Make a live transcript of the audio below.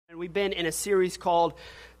And we've been in a series called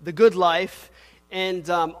The Good Life, and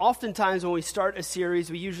oftentimes when we start a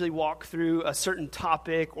series, we usually walk through a certain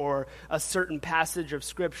topic or a certain passage of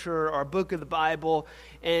Scripture or a book of the Bible,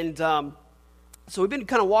 and so we've been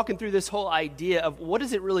kind of walking through this whole idea of what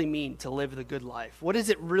does it really mean to live the good life? What does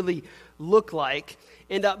it really look like?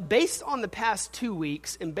 And based on the past 2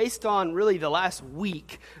 weeks and based on really the last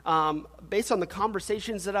week, based on the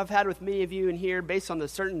conversations that I've had with many of you in here, based on the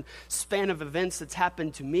certain span of events that's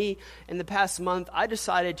happened to me in the past month, I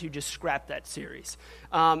decided to just scrap that series.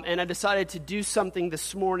 And I decided to do something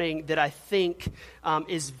this morning that I think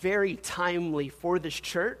is very timely for this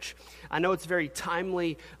church. I know it's very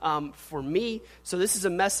timely for me. So this is a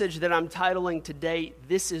message that I'm titling today,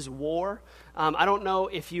 This is War. I don't know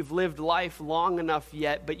if you've lived life long enough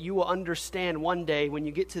yet, but you will understand one day when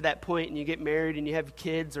you get to that point and you get married and you have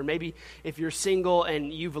kids, or maybe if you're single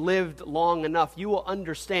and you've lived long enough, you will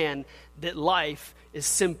understand that life is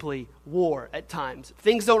simply war at times.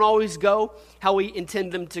 Things don't always go how we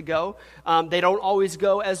intend them to go. They don't always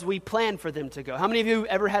go as we plan for them to go. How many of you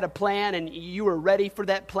ever had a plan and you were ready for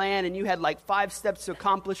that plan and you had like 5 steps to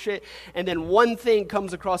accomplish it, and then one thing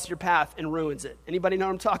comes across your path and ruins it? Anybody know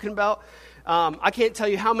what I'm talking about? I can't tell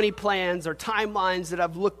you how many plans or timelines that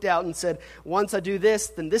I've looked out and said, once I do this,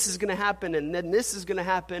 then this is going to happen, and then this is going to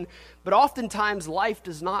happen. But oftentimes, life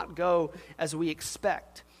does not go as we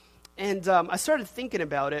expect. And I started thinking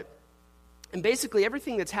about it, and basically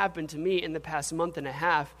everything that's happened to me in the past month and a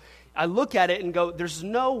half, I look at it and go, there's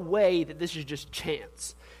no way that this is just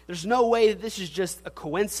chance. There's no way that this is just a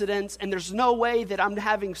coincidence, and there's no way that I'm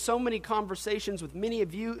having so many conversations with many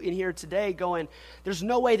of you in here today going, there's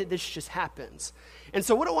no way that this just happens. And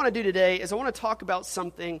so what I want to do today is I want to talk about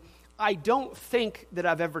something I don't think that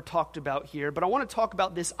I've ever talked about here, but I want to talk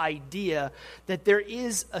about this idea that there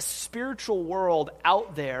is a spiritual world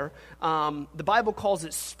out there. The Bible calls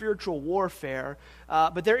it spiritual warfare,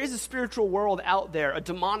 but there is a spiritual world out there, a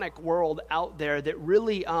demonic world out there that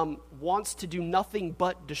really wants to do nothing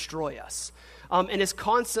but destroy us. And is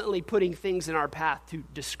constantly putting things in our path to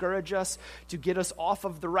discourage us, to get us off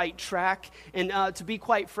of the right track. And to be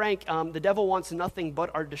quite frank, the devil wants nothing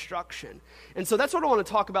but our destruction. And so that's what I want to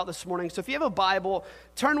talk about this morning. So if you have a Bible,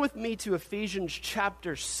 turn with me to Ephesians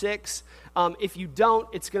chapter 6. If you don't,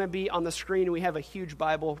 it's going to be on the screen. We have a huge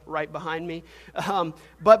Bible right behind me.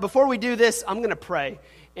 But before we do this, I'm going to pray.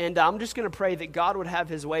 And I'm just going to pray that God would have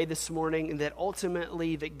his way this morning, and that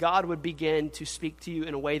ultimately that God would begin to speak to you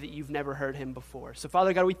in a way that you've never heard him before. So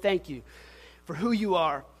Father God, we thank you for who you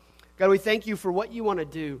are. God, we thank you for what you want to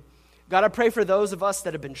do. God, I pray for those of us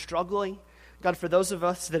that have been struggling. God, for those of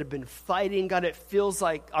us that have been fighting. God, it feels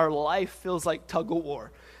like our life feels like tug of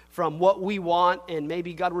war from what we want, and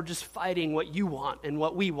maybe, God, we're just fighting what you want and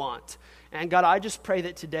what we want. And God, I just pray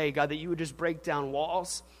that today, God, that you would just break down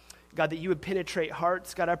walls. God, that you would penetrate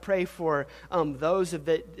hearts. God, I pray for those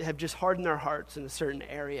that have just hardened their hearts in a certain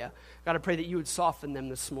area. God, I pray that you would soften them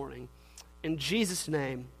this morning. In Jesus'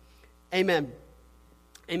 name, amen.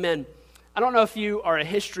 Amen. I don't know if you are a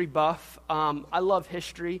history buff. I love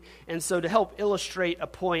history. And so to help illustrate a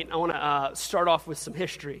point, I want to start off with some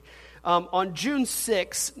history. On June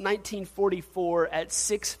 6, 1944, at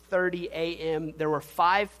 6:30 a.m., there were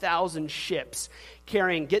 5,000 ships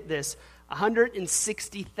carrying, get this,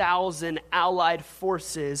 160,000 Allied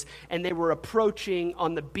forces, and they were approaching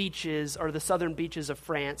on the beaches, or the southern beaches of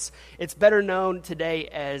France. It's better known today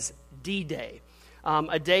as D-Day,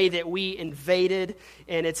 a day that we invaded,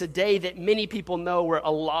 and it's a day that many people know where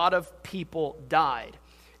a lot of people died.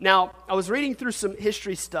 Now, I was reading through some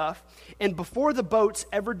history stuff, and before the boats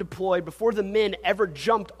ever deployed, before the men ever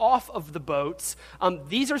jumped off of the boats,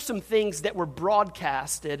 these are some things that were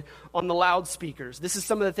broadcasted on the loudspeakers. This is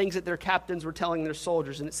some of the things that their captains were telling their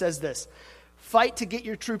soldiers, and it says this: fight to get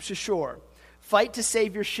your troops ashore, fight to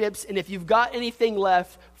save your ships, and if you've got anything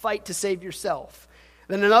left, fight to save yourself.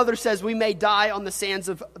 Then another says, we may die on the sands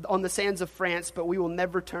of France, but we will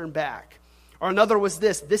never turn back. Or another was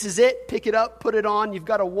this is it, pick it up, put it on, you've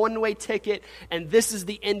got a one-way ticket, and this is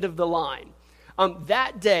the end of the line.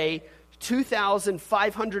 That day,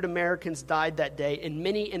 2,500 Americans died that day, and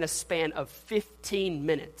many in a span of 15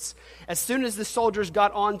 minutes. As soon as the soldiers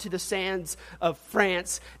got onto the sands of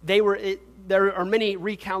France, there are many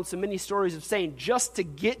recounts and many stories of saying just to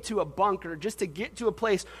get to a bunker, just to get to a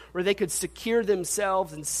place where they could secure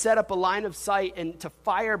themselves and set up a line of sight and to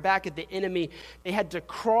fire back at the enemy, they had to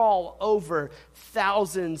crawl over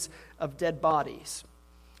thousands of dead bodies.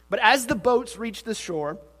 But as the boats reached the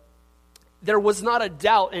shore, there was not a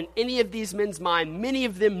doubt in any of these men's mind. Many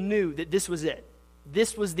of them knew that this was it.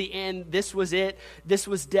 This was the end. This was it. This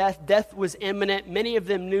was death. Death was imminent. Many of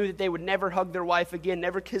them knew that they would never hug their wife again,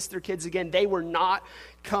 never kiss their kids again. They were not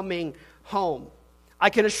coming home. I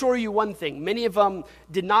can assure you one thing. Many of them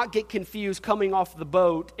did not get confused coming off the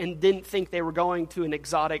boat and didn't think they were going to an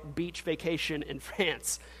exotic beach vacation in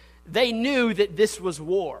France. They knew that this was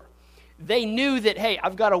war. They knew that, hey,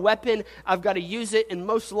 I've got a weapon, I've got to use it, and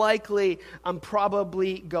most likely I'm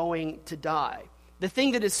probably going to die. The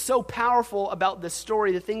thing that is so powerful about this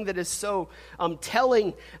story, the thing that is so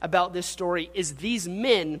telling about this story is these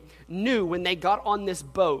men knew when they got on this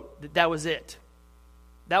boat that that was it.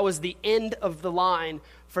 That was the end of the line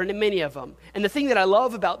for many of them. And the thing that I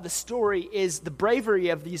love about the story is the bravery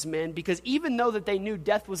of these men, because even though that they knew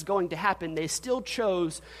death was going to happen, they still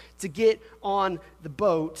chose to get on the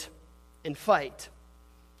boat and fight.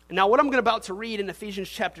 Now, what I'm about to read in Ephesians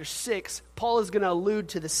chapter 6, Paul is going to allude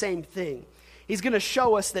to the same thing. He's going to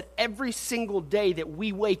show us that every single day that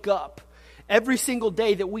we wake up, every single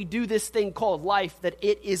day that we do this thing called life, that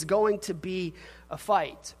it is going to be a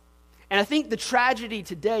fight. And I think the tragedy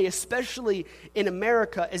today, especially in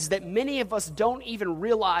America, is that many of us don't even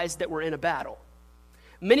realize that we're in a battle.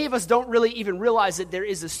 Many of us don't really even realize that there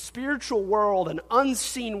is a spiritual world, an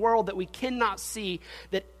unseen world that we cannot see,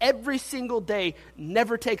 that every single day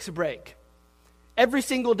never takes a break. Every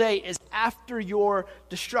single day is after your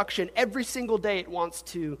destruction. Every single day it wants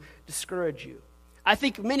to discourage you. I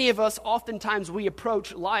think many of us, oftentimes we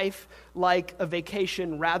approach life like a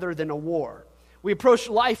vacation rather than a war. We approach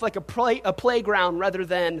life like a playground rather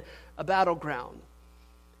than a battleground.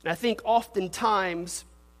 And I think oftentimes,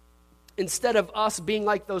 instead of us being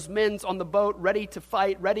like those men on the boat, ready to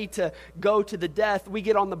fight, ready to go to the death, we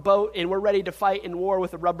get on the boat and we're ready to fight in war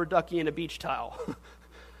with a rubber ducky and a beach towel.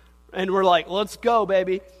 And we're like, let's go,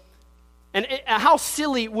 baby. And how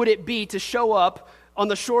silly would it be to show up on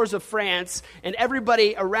the shores of France and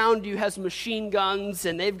everybody around you has machine guns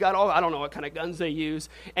and they've got I don't know what kind of guns they use,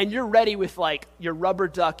 and you're ready with like your rubber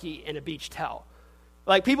ducky and a beach towel.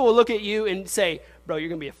 Like people will look at you and say, bro, you're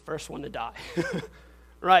going to be the first one to die.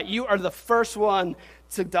 Right? You are the first one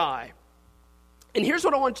to die. And here's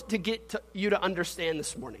what I want to get you to understand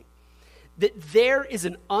this morning. That there is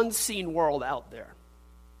an unseen world out there.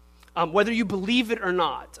 Whether you believe it or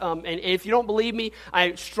not. And if you don't believe me,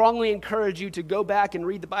 I strongly encourage you to go back and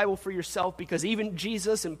read the Bible for yourself, because even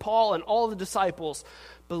Jesus and Paul and all the disciples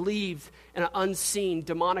believed in an unseen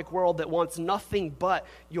demonic world that wants nothing but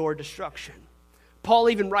your destruction. Paul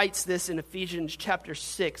even writes this in Ephesians chapter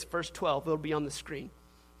 6, verse 12. It'll be on the screen.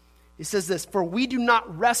 He says this, for we do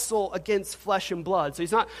not wrestle against flesh and blood.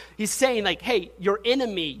 So he's saying like, hey, your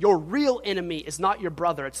enemy, your real enemy is not your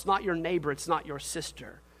brother. It's not your neighbor. It's not your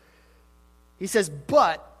sister. He says,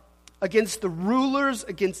 but against the rulers,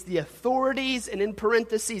 against the authorities, and in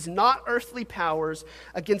parentheses, not earthly powers,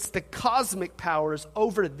 against the cosmic powers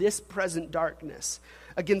over this present darkness,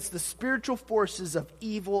 against the spiritual forces of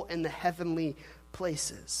evil in the heavenly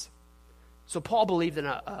places. So Paul believed in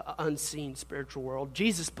an unseen spiritual world.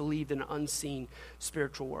 Jesus believed in an unseen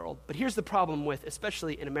spiritual world. But here's the problem with,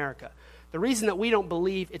 especially in America. The reason that we don't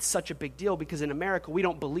believe it's such a big deal, because in America, we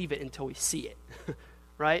don't believe it until we see it,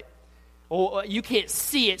 right? Well, you can't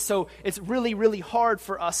see it, so it's really, really hard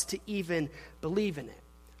for us to even believe in it.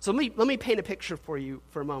 So let me paint a picture for you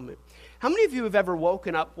for a moment. How many of you have ever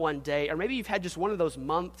woken up one day, or maybe you've had just one of those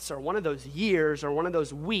months or one of those years or one of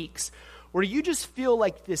those weeks where you just feel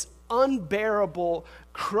like this unbearable,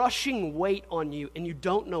 crushing weight on you and you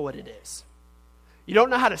don't know what it is? You don't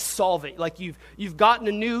know how to solve it. Like you've gotten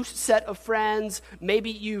a new set of friends.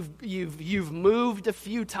 Maybe you've moved a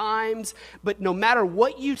few times. But no matter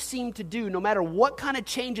what you seem to do, no matter what kind of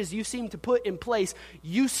changes you seem to put in place,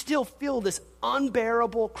 you still feel this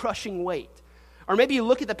unbearable, crushing weight. Or maybe you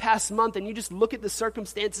look at the past month and you just look at the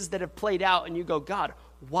circumstances that have played out and you go, God,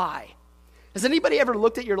 why? Has anybody ever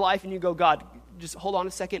looked at your life and you go, God, just hold on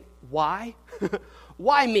a second, why?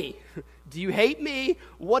 Why me? Do you hate me?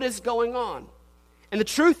 What is going on? And the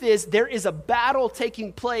truth is, there is a battle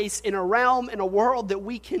taking place in a realm, in a world that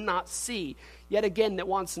we cannot see, yet again, that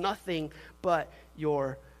wants nothing but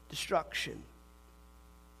your destruction.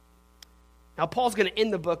 Now, Paul's going to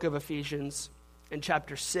end the book of Ephesians in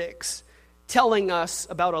chapter 6, telling us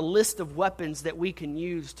about a list of weapons that we can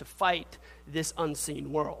use to fight this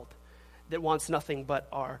unseen world that wants nothing but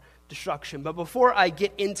our destruction. But before I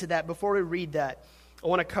get into that, before we read that, I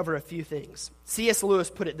want to cover a few things. C.S. Lewis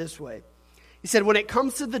put it this way. He said, when it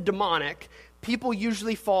comes to the demonic, people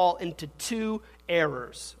usually fall into two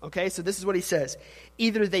errors. Okay, so this is what he says.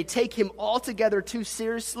 Either they take him altogether too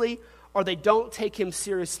seriously, or they don't take him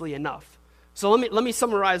seriously enough. So let me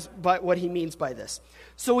summarize what he means by this.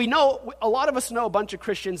 So we know, a lot of us know a bunch of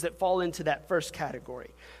Christians that fall into that first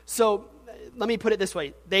category. So let me put it this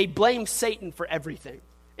way. They blame Satan for everything.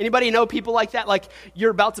 Anybody know people like that? Like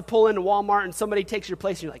you're about to pull into Walmart and somebody takes your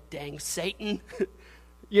place and you're like, dang, Satan.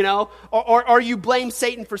 You know? Or you blame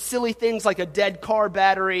Satan for silly things like a dead car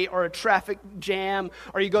battery or a traffic jam.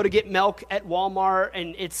 Or you go to get milk at Walmart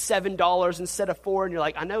and it's $7 instead of $4. And you're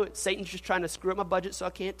like, I know Satan's just trying to screw up my budget so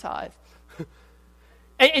I can't tithe.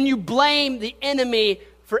 And you blame the enemy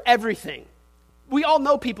for everything. We all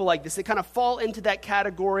know people like this. They kind of fall into that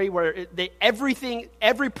category where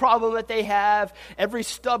every problem that they have, every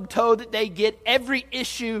stub toe that they get, every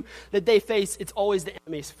issue that they face, it's always the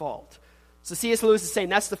enemy's fault. So C.S. Lewis is saying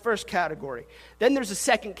that's the first category. Then there's a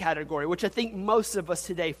second category, which I think most of us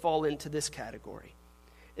today fall into this category.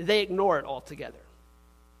 They ignore it altogether.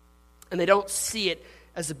 And they don't see it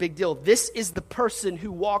as a big deal. This is the person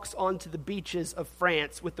who walks onto the beaches of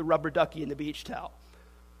France with the rubber ducky and the beach towel.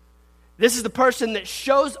 This is the person that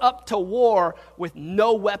shows up to war with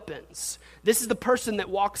no weapons. This is the person that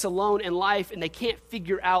walks alone in life and they can't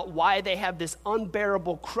figure out why they have this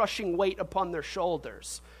unbearable, crushing weight upon their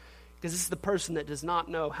shoulders. Because this is the person that does not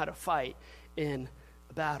know how to fight in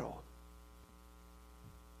a battle.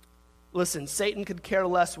 Listen, Satan could care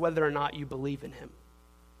less whether or not you believe in him.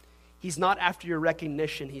 He's not after your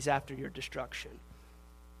recognition, he's after your destruction.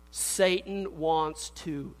 Satan wants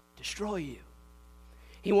to destroy you.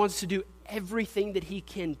 He wants to do everything that he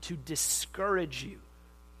can to discourage you.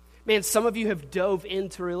 Man, some of you have dove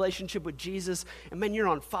into a relationship with Jesus, and man, you're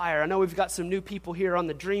on fire. I know we've got some new people here on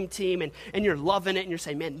the Dream Team, and you're loving it, and you're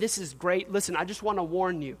saying, man, this is great. Listen, I just want to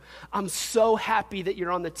warn you. I'm so happy that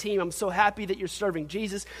you're on the team. I'm so happy that you're serving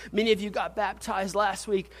Jesus. Many of you got baptized last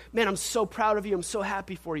week. Man, I'm so proud of you. I'm so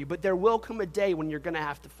happy for you. But there will come a day when you're going to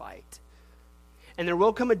have to fight. And there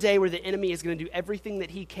will come a day where the enemy is going to do everything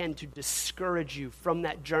that he can to discourage you from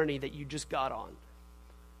that journey that you just got on.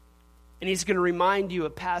 And he's going to remind you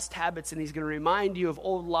of past habits, and he's going to remind you of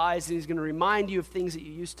old lies, and he's going to remind you of things that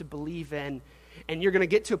you used to believe in. And you're going to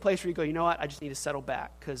get to a place where you go, you know what, I just need to settle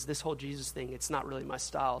back because this whole Jesus thing, it's not really my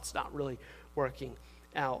style. It's not really working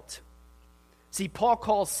out. See, Paul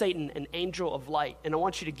calls Satan an angel of light, and I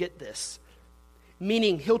want you to get this.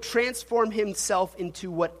 Meaning he'll transform himself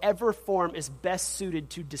into whatever form is best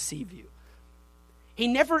suited to deceive you. He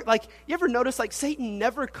never, you ever notice, Satan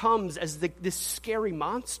never comes as this scary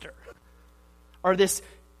monster or this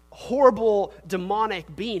horrible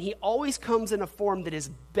demonic being. He always comes in a form that is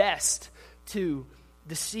best to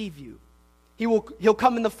deceive you. He'll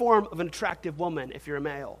come in the form of an attractive woman if you're a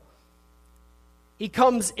male. He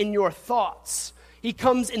comes in your thoughts. He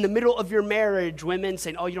comes in the middle of your marriage, women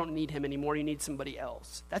saying, oh, you don't need him anymore, you need somebody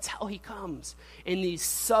else. That's how he comes, in these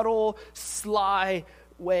subtle, sly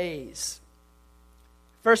ways.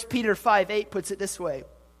 1 Peter 5:8 puts it this way,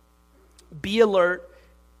 be alert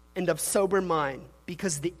and of sober mind,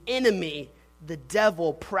 because the enemy, the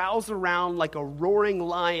devil, prowls around like a roaring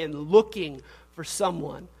lion looking for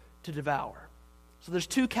someone to devour. So there's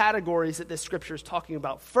two categories that this scripture is talking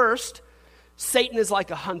about. First, Satan is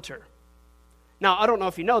like a hunter. Now, I don't know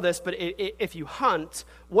if you know this, but if you hunt,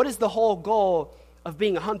 what is the whole goal of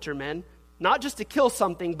being a hunter, man? Not just to kill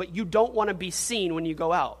something, but you don't want to be seen when you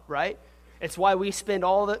go out, right? It's why we spend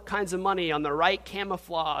all the kinds of money on the right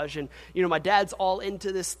camouflage. And, my dad's all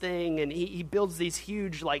into this thing, and he builds these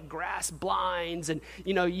huge, grass blinds, and,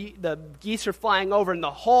 the geese are flying over, and the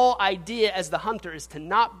whole idea as the hunter is to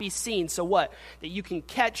not be seen. So what? That you can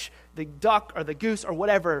catch the duck or the goose or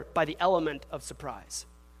whatever by the element of surprise.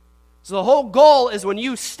 So the whole goal is when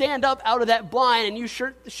you stand up out of that blind and you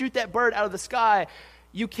shoot that bird out of the sky,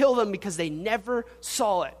 you kill them because they never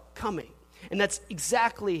saw it coming. And that's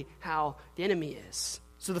exactly how the enemy is.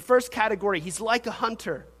 So the first category, he's like a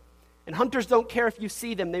hunter. And hunters don't care if you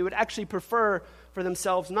see them. They would actually prefer for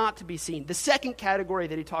themselves not to be seen. The second category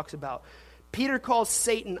that he talks about, Peter calls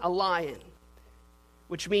Satan a lion,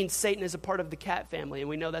 which means Satan is a part of the cat family. And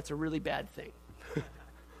we know that's a really bad thing.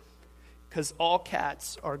 Because all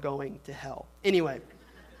cats are going to hell. Anyway.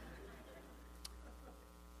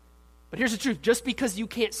 But here's the truth. Just because you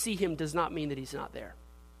can't see him does not mean that he's not there.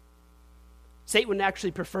 Satan would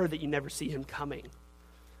actually prefer that you never see him coming.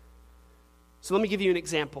 So let me give you an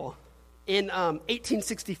example. In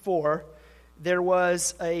 1864, there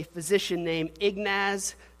was a physician named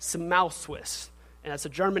Ignaz Semmelweis. And that's a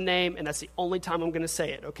German name, and that's the only time I'm going to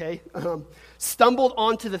say it, okay? Stumbled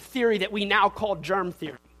onto the theory that we now call germ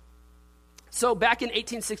theory. So back in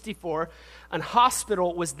 1864, a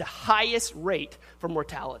hospital was the highest rate for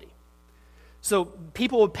mortality. So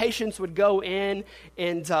patients would go in,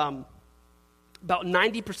 and about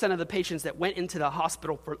 90% of the patients that went into the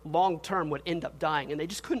hospital for long term would end up dying, and they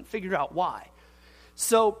just couldn't figure out why.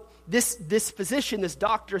 So this physician, this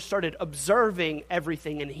doctor, started observing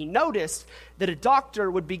everything, and he noticed that a doctor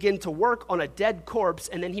would begin to work on a dead corpse,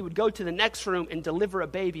 and then he would go to the next room and deliver a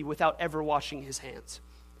baby without ever washing his hands.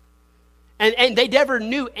 And they never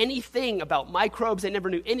knew anything about microbes. They never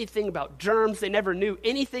knew anything about germs. They never knew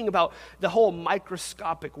anything about the whole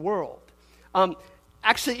microscopic world.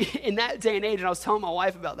 Actually, in that day and age, and I was telling my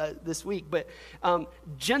wife about that this week, but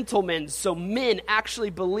gentlemen, so men actually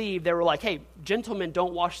believed, they were like, hey, gentlemen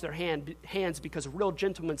don't wash their hands because real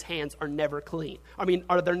gentlemen's hands are never clean.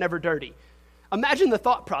 They're never dirty. Imagine the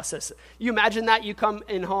thought process. You imagine that you come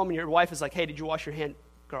in home and your wife is like, hey, did you wash your hand?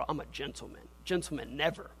 Girl, I'm a gentleman. Gentlemen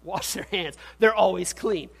never wash their hands. They're always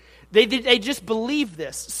clean. They just believe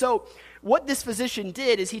this. So what this physician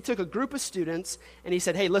did is he took a group of students and he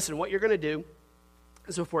said, hey, listen, what you're going to do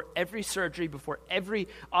is before every surgery, before every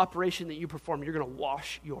operation that you perform, you're going to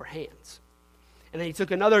wash your hands. And then he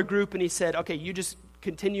took another group and he said, okay, you just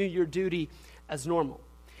continue your duty as normal.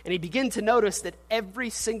 And he began to notice that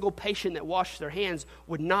every single patient that washed their hands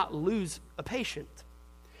would not lose a patient.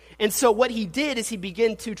 And so what he did is he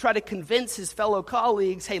began to try to convince his fellow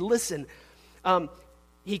colleagues, hey, listen,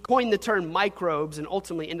 he coined the term microbes and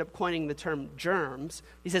ultimately ended up coining the term germs.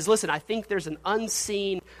 He says, listen, I think there's an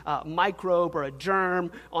unseen microbe or a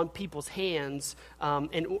germ on people's hands,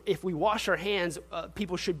 and if we wash our hands,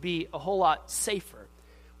 people should be a whole lot safer.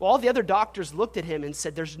 Well, all the other doctors looked at him and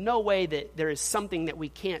said, there's no way that there is something that we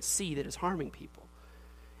can't see that is harming people.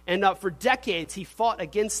 And for decades, he fought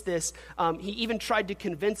against this. He even tried to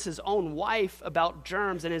convince his own wife about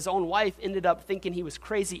germs, and his own wife ended up thinking he was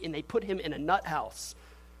crazy, and they put him in a nut house.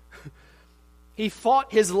 He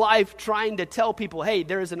fought his life trying to tell people, hey,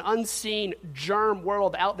 there is an unseen germ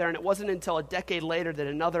world out there, and it wasn't until a decade later that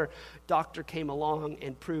another doctor came along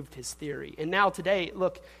and proved his theory. And now today,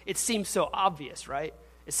 look, it seems so obvious, right?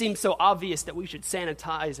 It seems so obvious that we should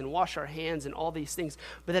sanitize and wash our hands and all these things,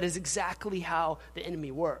 but that is exactly how the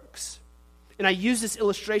enemy works. And I use this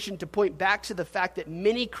illustration to point back to the fact that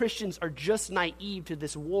many Christians are just naive to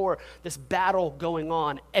this war, this battle going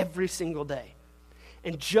on every single day.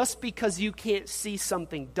 And just because you can't see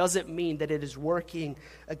something doesn't mean that it is working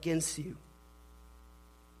against you.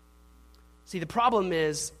 See, the problem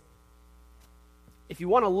is, if you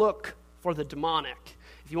want to look for the demonic,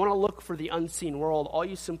 if you want to look for the unseen world, all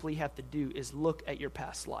you simply have to do is look at your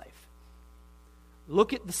past life.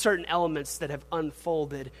 Look at the certain elements that have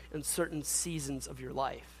unfolded in certain seasons of your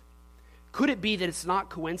life. Could it be that it's not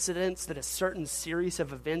coincidence that a certain series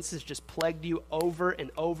of events has just plagued you over and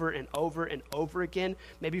over and over and over again,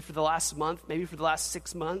 maybe for the last month, maybe for the last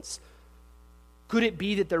 6 months? Could it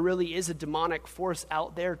be that there really is a demonic force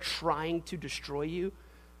out there trying to destroy you,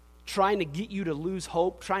 trying to get you to lose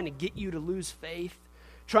hope, trying to get you to lose faith,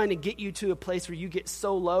 trying to get you to a place where you get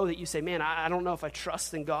so low that you say, man, I don't know if I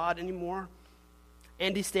trust in God anymore?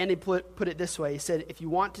 Andy Stanley put it this way. He said, if you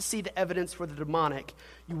want to see the evidence for the demonic,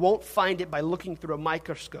 you won't find it by looking through a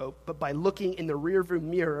microscope, but by looking in the rearview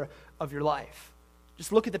mirror of your life.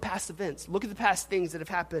 Just look at the past events. Look at the past things that have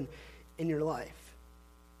happened in your life.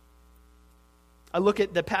 I look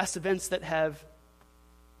at the past events that have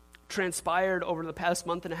transpired over the past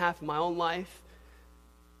month and a half in my own life.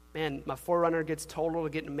 Man, my 4Runner gets totaled, I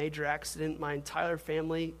get in a major accident. My entire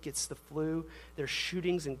family gets the flu. There's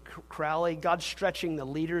shootings in Crowley. God's stretching the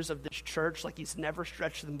leaders of this church like he's never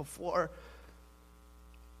stretched them before.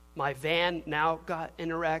 My van now got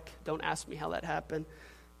in a wreck. Don't ask me how that happened.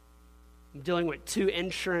 I'm dealing with 2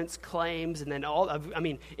 insurance claims, and then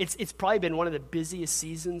it's probably been one of the busiest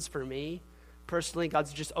seasons for me. Personally,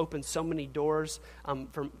 God's just opened so many doors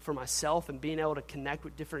for myself and being able to connect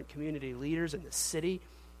with different community leaders in the city.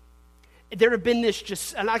 There have been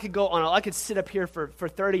and I could go on, I could sit up here for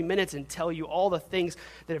 30 minutes and tell you all the things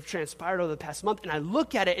that have transpired over the past month, and I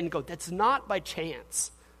look at it and go, that's not by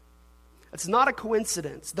chance. It's not a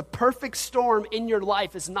coincidence. The perfect storm in your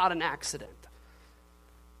life is not an accident.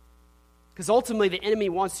 Because ultimately the enemy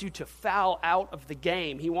wants you to foul out of the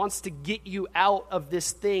game. He wants to get you out of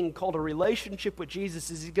this thing called a relationship with Jesus.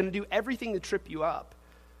 He's going to do everything to trip you up.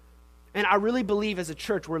 And I really believe as a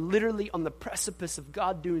church, we're literally on the precipice of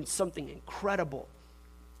God doing something incredible.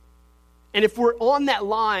 And if we're on that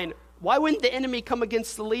line, why wouldn't the enemy come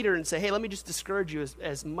against the leader and say, hey, let me just discourage you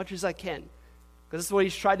as much as I can? Because this is what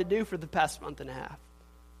he's tried to do for the past month and a half.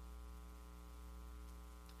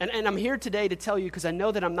 And I'm here today to tell you, because I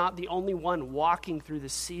know that I'm not the only one walking through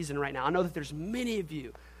this season right now. I know that there's many of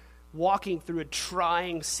you walking through a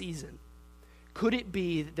trying season. Could it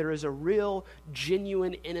be that there is a real,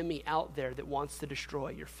 genuine enemy out there that wants to destroy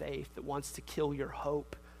your faith, that wants to kill your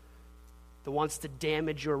hope, that wants to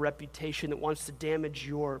damage your reputation, that wants to damage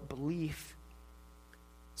your belief?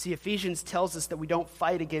 See, Ephesians tells us that we don't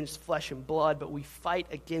fight against flesh and blood, but we fight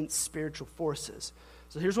against spiritual forces.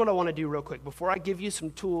 So here's what I want to do real quick. Before I give you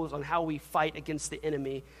some tools on how we fight against the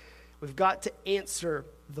enemy, we've got to answer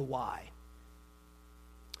the why.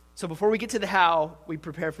 So before we get to the how we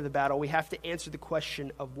prepare for the battle, we have to answer the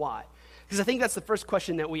question of why. Because I think that's the first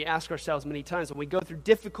question that we ask ourselves many times. When we go through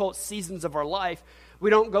difficult seasons of our life, we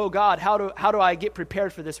don't go, God, how do I get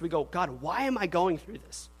prepared for this? We go, God, why am I going through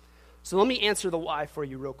this? So let me answer the why for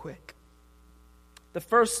you real quick. The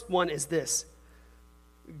first one is this.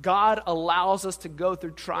 God allows us to go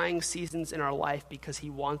through trying seasons in our life because he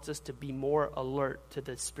wants us to be more alert to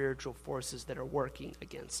the spiritual forces that are working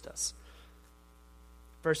against us.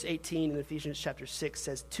 Verse 18 in Ephesians chapter 6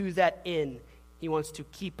 says, to that end, he wants to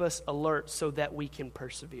keep us alert so that we can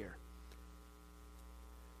persevere.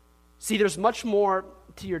 See, there's much more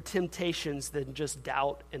to your temptations than just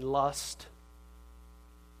doubt and lust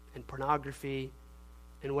and pornography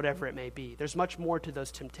and whatever it may be. There's much more to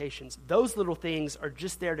those temptations. Those little things are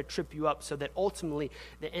just there to trip you up so that ultimately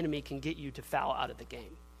the enemy can get you to foul out of the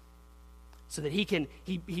game. So that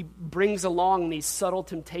he brings along these subtle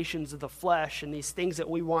temptations of the flesh and these things that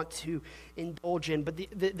we want to indulge in. But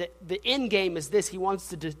the end game is this. He wants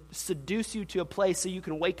to seduce you to a place so you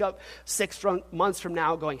can wake up 6 months from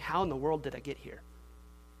now going, how in the world did I get here?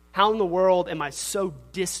 How in the world am I so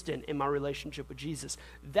distant in my relationship with Jesus?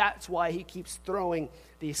 That's why he keeps throwing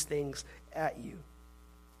these things at you.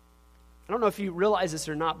 I don't know if you realize this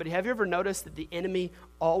or not, but have you ever noticed that the enemy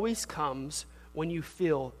always comes when you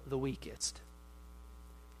feel the weakest?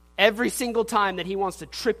 Every single time that he wants to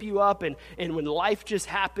trip you up and when life just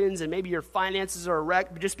happens and maybe your finances are a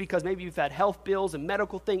wreck just because maybe you've had health bills and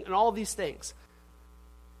medical things and all these things.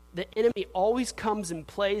 The enemy always comes and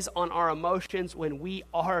plays on our emotions when we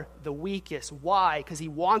are the weakest. Why? Because he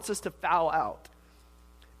wants us to foul out.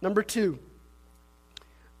 Number 2,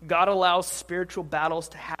 God allows spiritual battles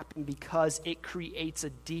to happen because it creates a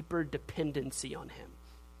deeper dependency on him.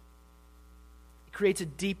 It creates a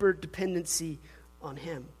deeper dependency on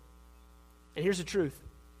him. And here's the truth.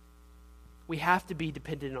 We have to be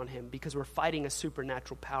dependent on him because we're fighting a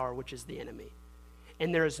supernatural power, which is the enemy.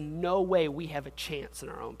 And there is no way we have a chance in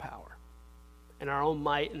our own power, in our own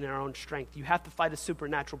might, and in our own strength. You have to fight a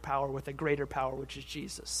supernatural power with a greater power, which is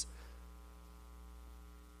Jesus.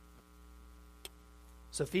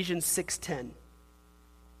 So Ephesians 6:10.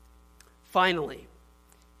 Finally,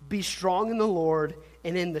 be strong in the Lord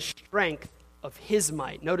and in the strength of his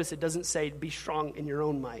might. Notice it doesn't say be strong in your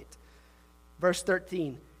own might. Verse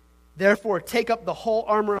 13. Therefore, take up the whole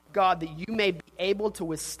armor of God that you may be able to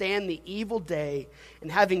withstand the evil day, and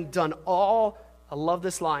having done all, I love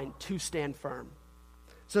this line, to stand firm.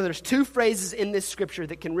 So there's 2 phrases in this scripture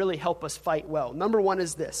that can really help us fight well. Number 1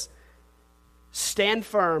 is this. Stand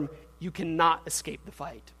firm. You cannot escape the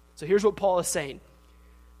fight. So here's what Paul is saying.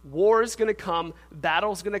 War is going to come,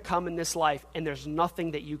 battle is going to come in this life, and there's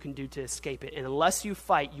nothing that you can do to escape it. And unless you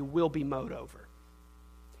fight, you will be mowed over.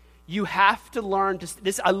 You have to learn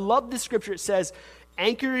to, I love this scripture. It says,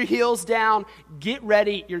 anchor your heels down, get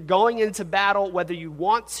ready. You're going into battle whether you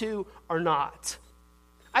want to or not.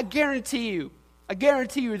 I guarantee you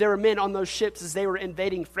there were men on those ships as they were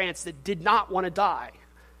invading France that did not want to die.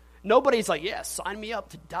 Nobody's like, yeah, sign me up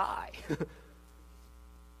to die.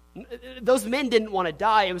 Those men didn't want to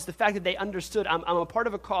die. It was the fact that they understood I'm a part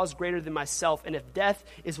of a cause greater than myself, and if death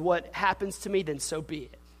is what happens to me, then so be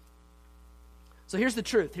it. So here's the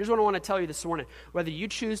truth. Here's what I want to tell you this morning. Whether you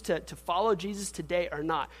choose to follow Jesus today or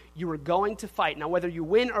not, you are going to fight. Now, whether you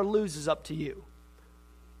win or lose is up to you.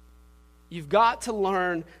 You've got to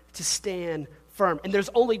learn to stand firm. And there's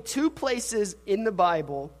only 2 places in the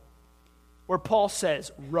Bible where Paul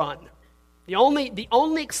says, run. The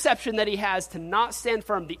only exception that he has to not stand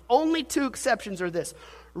firm, the only 2 exceptions are this.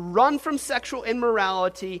 Run from sexual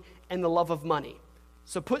immorality and the love of money.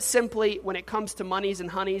 So put simply, when it comes to monies and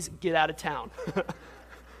honeys, get out of town.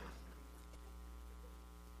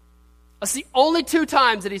 That's the only 2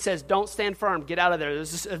 times that he says, don't stand firm, get out of there.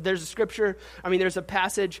 There's a scripture, there's a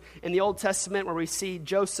passage in the Old Testament where we see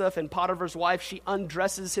Joseph and Potiphar's wife. She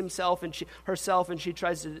undresses herself and she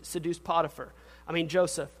tries to seduce Potiphar.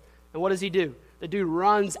 Joseph. And what does he do? The dude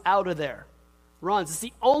runs out of there. Runs. It's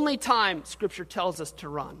the only time scripture tells us to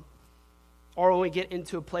run. Or when we get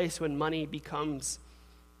into a place when money becomes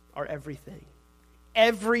our everything.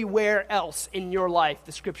 Everywhere else in your life,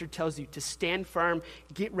 the scripture tells you to stand firm,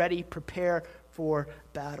 get ready, prepare for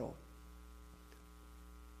battle.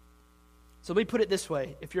 So let me put it this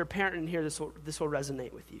way. If you're a parent in here, this will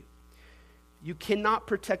resonate with you. You cannot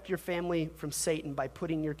protect your family from Satan by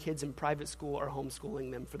putting your kids in private school or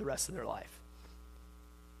homeschooling them for the rest of their life.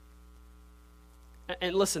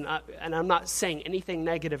 And listen, I'm not saying anything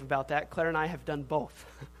negative about that. Claire and I have done both.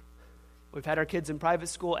 We've had our kids in private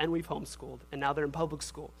school and we've homeschooled, and now they're in public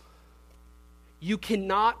school. You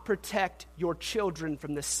cannot protect your children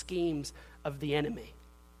from the schemes of the enemy.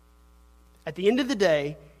 At the end of the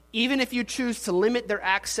day, even if you choose to limit their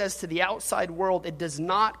access to the outside world, it does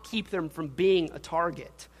not keep them from being a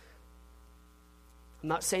target. I'm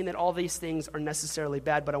not saying that all these things are necessarily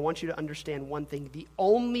bad, but I want you to understand one thing. The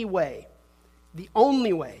only way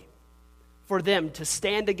for them to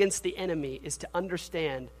stand against the enemy is to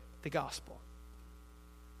understand the gospel.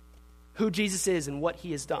 Who Jesus is and what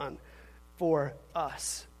he has done for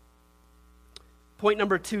us. Point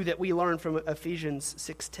number 2 that we learn from Ephesians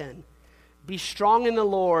 6:10. Be strong in the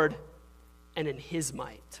Lord and in his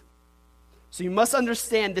might. So you must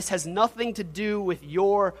understand this has nothing to do with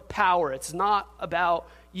your power. It's not about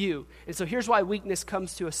you. And so here's why weakness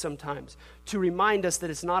comes to us sometimes. To remind us that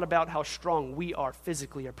it's not about how strong we are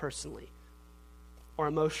physically or personally or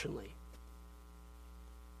emotionally.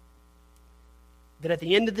 That at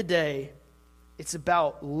the end of the day, it's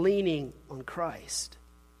about leaning on Christ.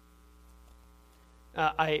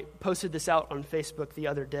 I posted this out on Facebook the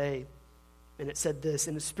other day, and it said this: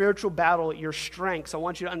 in the spiritual battle, your strengths, I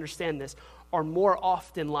want you to understand this, are more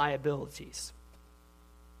often liabilities.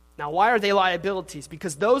 Now, why are they liabilities?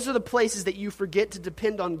 Because those are the places that you forget to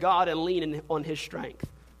depend on God and lean on his strength.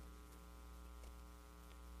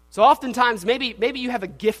 So oftentimes, maybe you have a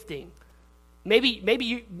gifting. Maybe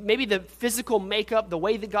the physical makeup, the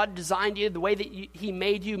way that God designed you, the way that he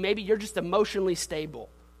made you, maybe you're just emotionally stable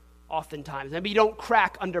oftentimes. Maybe you don't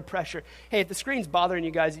crack under pressure. Hey, if the screen's bothering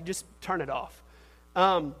you guys, you just turn it off.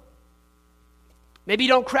 Maybe you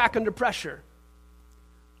don't crack under pressure.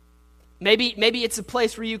 Maybe it's a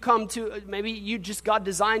place where you come to, maybe God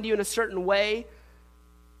designed you in a certain way,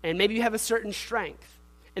 and maybe you have a certain strength.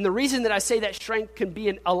 And the reason that I say that strength can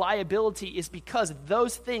be a liability is because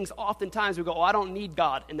those things oftentimes we go, oh, I don't need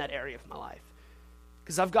God in that area of my life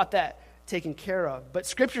because I've got that taken care of. But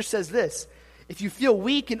Scripture says this: if you feel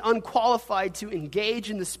weak and unqualified to engage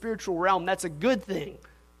in the spiritual realm, that's a good thing.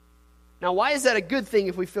 Now, why is that a good thing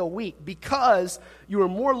if we feel weak? Because you are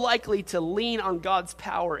more likely to lean on God's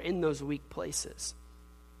power in those weak places.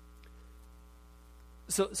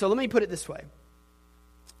 So let me put it this way.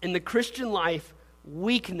 In the Christian life,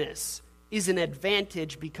 weakness is an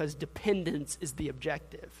advantage because dependence is the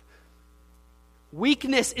objective.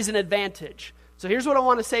 Weakness is an advantage. So here's what I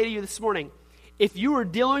want to say to you this morning. If you are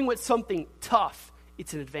dealing with something tough,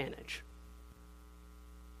 it's an advantage.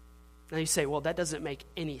 Now you say, well, that doesn't make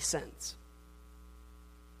any sense.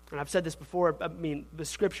 And I've said this before, I mean, the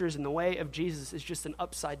Scriptures and the way of Jesus is just an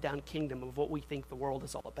upside-down kingdom of what we think the world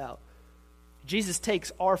is all about. Jesus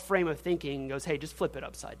takes our frame of thinking and goes, hey, just flip it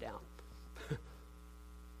upside down.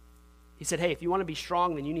 He said, hey, if you want to be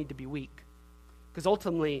strong, then you need to be weak. Because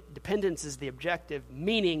ultimately, dependence is the objective,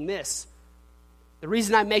 meaning this: the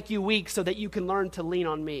reason I make you weak so that you can learn to lean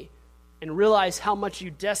on me and realize how much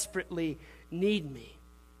you desperately need me.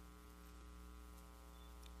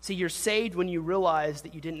 See, you're saved when you realize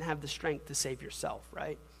that you didn't have the strength to save yourself,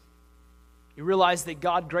 right? You realize that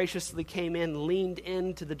God graciously came in, leaned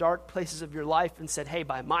into the dark places of your life and said, hey,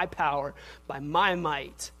 by my power, by my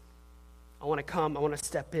might, I want to come, I want to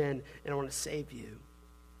step in, and I want to save you.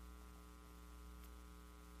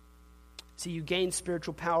 See, you gain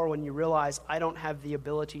spiritual power when you realize I don't have the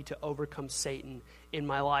ability to overcome Satan in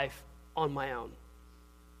my life on my own.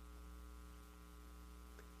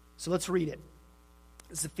 So let's read it.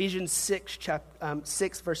 It's Ephesians 6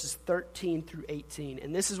 verses 13 through 18.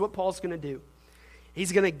 And this is what Paul's going to do.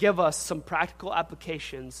 He's going to give us some practical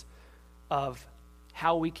applications of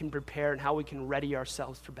how we can prepare and how we can ready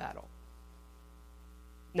ourselves for battle.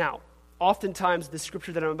 Now, oftentimes the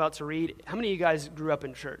scripture that I'm about to read, how many of you guys grew up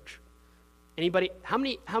in church? Anybody? How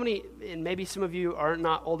many, and maybe some of you are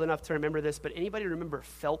not old enough to remember this, but anybody remember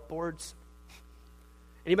felt boards?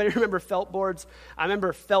 Anybody remember felt boards? I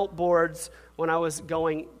remember felt boards when I was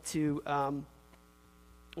going to,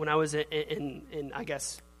 when I was in I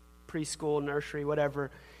guess, preschool, nursery, whatever.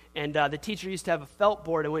 And the teacher used to have a felt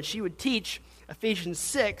board, and when she would teach Ephesians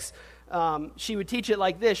 6, she would teach it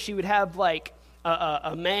like this. She would have like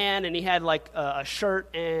a man, and he had like a shirt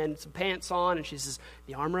and some pants on, and she says,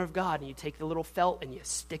 the armor of God, and you take the little felt and you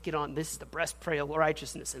stick it on. This is the breastplate of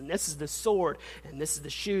righteousness, and this is the sword, and this is the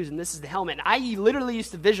shoes, and this is the helmet. And I literally used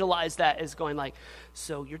to visualize that as going like,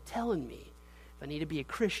 so you're telling me if I need to be a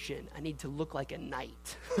Christian, I need to look like a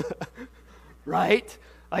knight. right?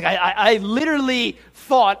 Like I literally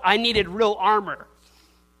thought I needed real armor.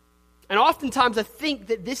 And oftentimes I think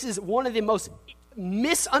that this is one of the most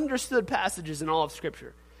misunderstood passages in all of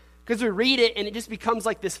Scripture. Because we read it and it just becomes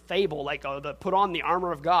like this fable, like put on the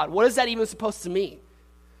armor of God. What is that even supposed to mean?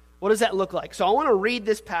 What does that look like? So I want to read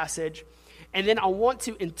this passage, and then I want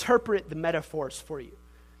to interpret the metaphors for you.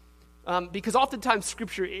 Because oftentimes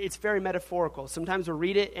Scripture, it's very metaphorical. Sometimes we'll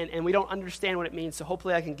read it and we don't understand what it means, so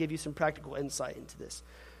hopefully I can give you some practical insight into this.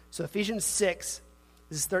 So Ephesians 6,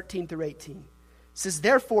 this is 13 through 18. It says,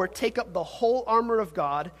 "Therefore, take up the whole armor of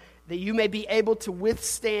God, that you may be able to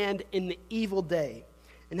withstand in the evil day,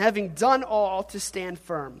 and having done all, to stand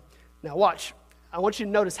firm." Now watch. I want you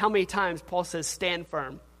to notice how many times Paul says stand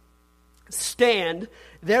firm. "Stand,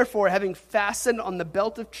 therefore, having fastened on the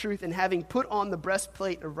belt of truth, and having put on the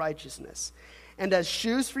breastplate of righteousness, and as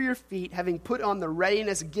shoes for your feet, having put on the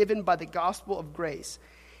readiness given by the gospel of grace.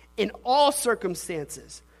 In all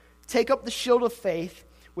circumstances, take up the shield of faith,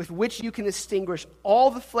 with which you can extinguish all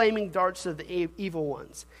the flaming darts of the evil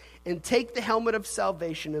ones. And take the helmet of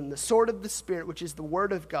salvation and the sword of the Spirit, which is the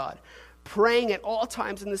word of God, praying at all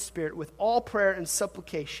times in the Spirit with all prayer and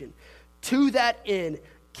supplication. To that end,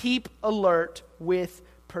 keep alert with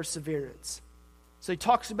perseverance." So he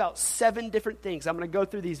talks about 7 different things. I'm going to go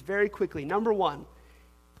through these very quickly. Number 1,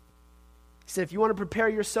 he said, if you want to prepare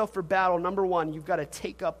yourself for battle, number 1, you've got to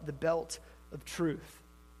take up the belt of truth.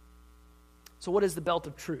 So what is the belt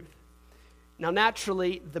of truth? Now,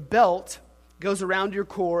 naturally, the belt goes around your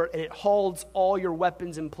core and it holds all your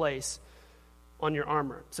weapons in place on your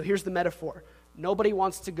armor. So here's the metaphor. Nobody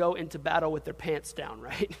wants to go into battle with their pants down,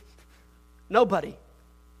 right? Nobody.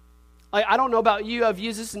 I don't know about you, I've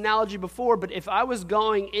used this analogy before, but if I was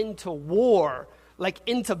going into war, like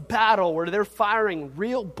into battle where they're firing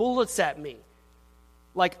real bullets at me,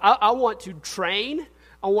 like I want to train,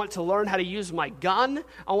 I want to learn how to use my gun.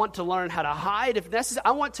 I want to learn how to hide if necessary.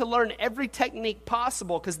 I want to learn every technique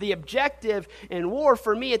possible, because the objective in war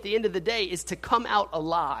for me at the end of the day is to come out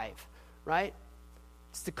alive, right?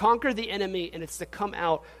 It's to conquer the enemy and it's to come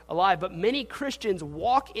out alive. But many Christians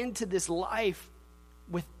walk into this life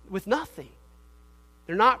with nothing.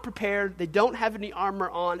 They're not prepared. They don't have any armor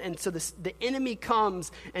on. And so the enemy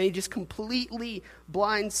comes and he just completely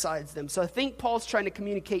blindsides them. So I think Paul's trying to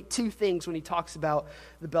communicate 2 things when he talks about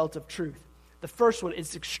the belt of truth. The first one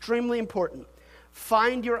is extremely important.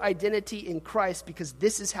 Find your identity in Christ, because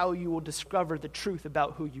this is how you will discover the truth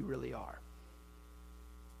about who you really are.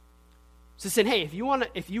 So saying, hey,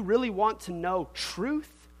 if you really want to know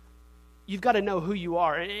truth, you've got to know who you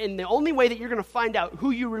are. And the only way that you're going to find out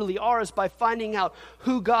who you really are is by finding out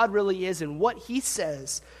who God really is and what he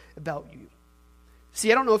says about you.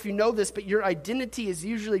 See, I don't know if you know this, but your identity is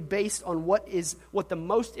usually based on what the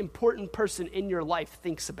most important person in your life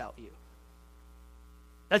thinks about you.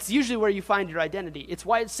 That's usually where you find your identity. It's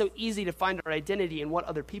why it's so easy to find our identity in what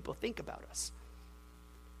other people think about us.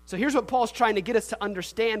 So here's what Paul's trying to get us to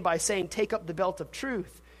understand by saying, take up the belt of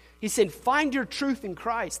truth. He's saying, find your truth in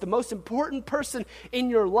Christ. The most important person in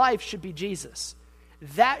your life should be Jesus.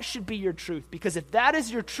 That should be your truth, because if that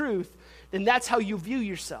is your truth, then that's how you view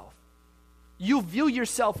yourself. You view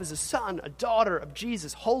yourself as a son, a daughter of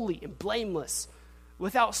Jesus, holy and blameless,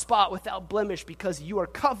 without spot, without blemish, because you are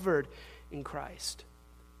covered in Christ.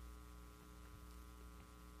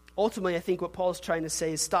 Ultimately, I think what Paul's trying to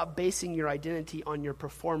say is stop basing your identity on your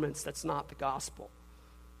performance. That's not the gospel.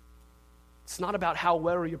 It's not about how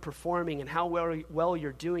well you're performing and how well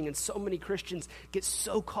you're doing. And so many Christians get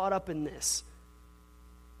so caught up in this.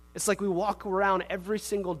 It's like we walk around every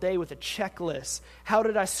single day with a checklist. How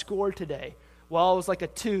did I score today? Well, I was like a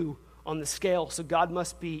 2 on the scale, so God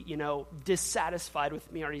must be, dissatisfied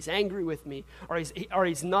with me, or he's angry with me, or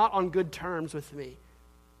he's not on good terms with me.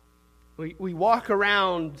 We walk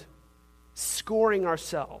around scoring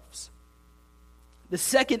ourselves. The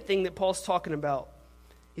second thing that Paul's talking about,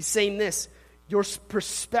 he's saying this: your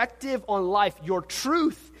perspective on life, your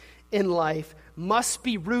truth in life must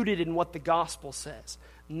be rooted in what the gospel says,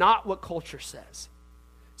 not what culture says.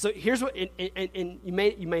 So here's what, and you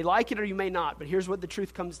may like it or you may not, but here's what the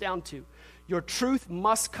truth comes down to. Your truth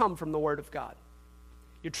must come from the Word of God.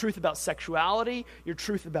 Your truth about sexuality, your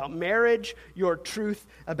truth about marriage, your truth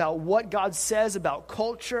about what God says about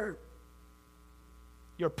culture,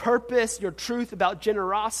 your purpose, your truth about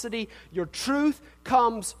generosity, your truth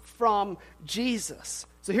comes from Jesus.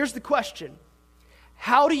 So here's the question: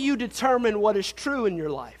 how do you determine what is true in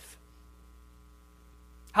your life?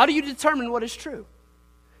 How do you determine what is true?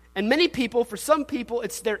 And many people, for some people,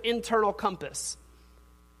 it's their internal compass.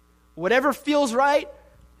 Whatever feels right,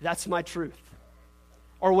 that's my truth.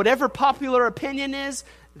 Or whatever popular opinion is,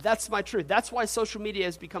 That's my truth. That's why social media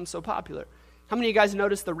has become so popular. How many of you guys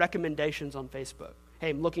notice the recommendations on Facebook? Hey,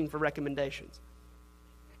 I'm looking for recommendations.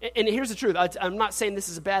 And here's the truth. I'm not saying this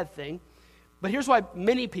is a bad thing, but here's why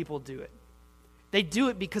many people do it. They do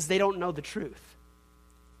it because they don't know the truth.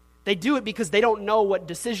 They do it because they don't know what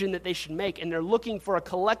decision that they should make, and they're looking for a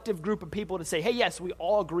collective group of people to say, hey, yes, we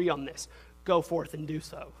all agree on this. Go forth and do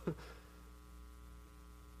so.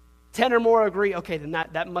 10 or more agree, okay, then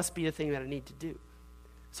that must be the thing that I need to do.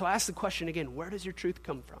 So I ask the question again, where does your truth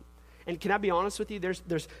come from? And can I be honest with you?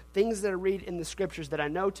 There's things that I read in the scriptures that I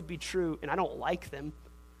know to be true, and I don't like them,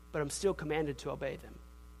 but I'm still commanded to obey them.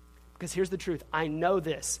 Because here's the truth. I know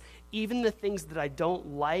this. Even the things that I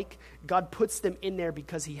don't like, God puts them in there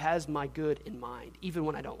because he has my good in mind, even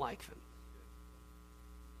when I don't like them.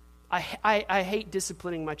 I hate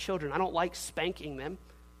disciplining my children. I don't like spanking them.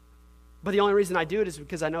 But the only reason I do it is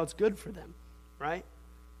because I know it's good for them, right?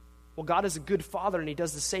 Well, God is a good father, and he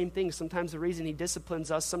does the same thing. Sometimes the reason he disciplines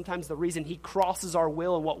us, sometimes the reason he crosses our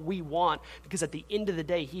will and what we want, because at the end of the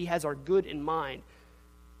day, he has our good in mind.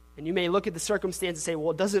 And you may look at the circumstance and say,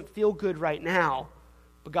 well, it doesn't feel good right now,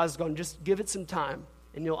 but God's going, just give it some time,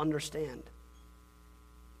 and you'll understand.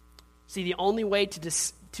 See, the only way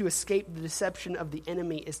to escape the deception of the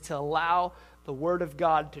enemy is to allow the word of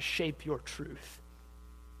God to shape your truth.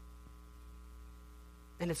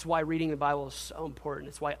 And it's why reading the Bible is so important.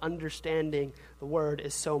 It's why understanding the word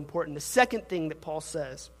is so important. The second thing that Paul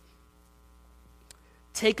says,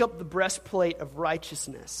 take up the breastplate of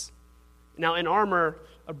righteousness. Now, in armor,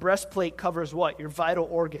 a breastplate covers what? Your vital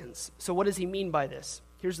organs. So what does he mean by this?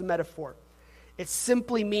 Here's the metaphor. It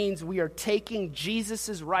simply means we are taking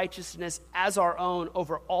Jesus' righteousness as our own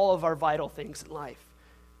over all of our vital things in life.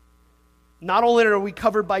 Not only are we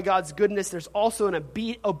covered by God's goodness, there's also an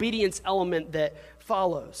obedience element that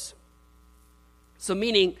follows. So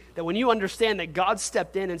meaning that when you understand that God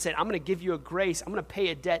stepped in and said, I'm going to give you a grace, I'm going to pay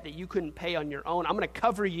a debt that you couldn't pay on your own, I'm going to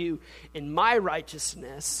cover you in my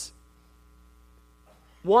righteousness.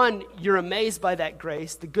 One, you're amazed by that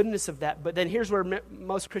grace, the goodness of that, but then here's where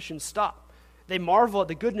most Christians stop. They marvel at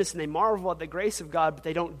the goodness and they marvel at the grace of God, but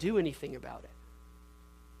they don't do anything about it.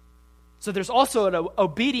 So there's also an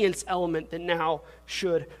obedience element that now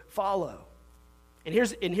should follow. And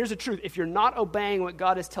here's the truth. If you're not obeying what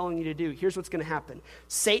God is telling you to do, here's what's going to happen.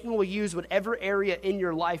 Satan will use whatever area in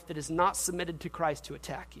your life that is not submitted to Christ to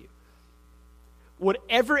attack you.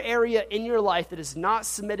 Whatever area in your life that is not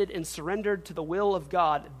submitted and surrendered to the will of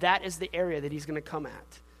God, that is the area that he's going to come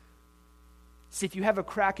at. See, if you have a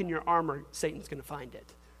crack in your armor, Satan's going to find it.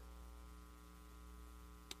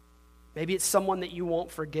 Maybe it's someone that you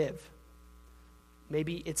won't forgive.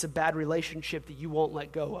 Maybe it's a bad relationship that you won't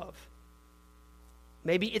let go of.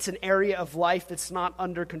 Maybe it's an area of life that's not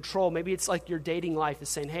under control. Maybe it's like your dating life is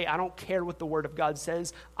saying, hey, I don't care what the Word of God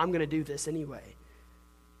says. I'm going to do this anyway.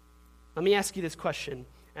 Let me ask you this question.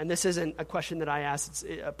 And this isn't a question that I asked.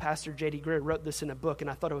 Pastor J.D. Greer wrote this in a book, and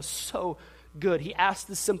I thought it was so good. He asked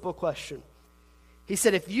this simple question. He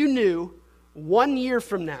said, if you knew 1 year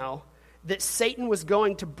from now that Satan was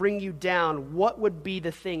going to bring you down, what would be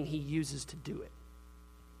the thing he uses to do it?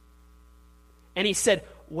 And he said,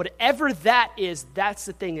 whatever that is, that's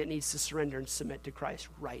the thing that needs to surrender and submit to Christ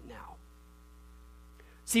right now.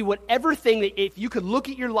 See, whatever thing that if you could look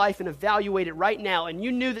at your life and evaluate it right now, and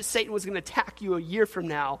you knew that Satan was going to attack you a year from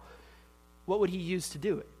now, what would he use to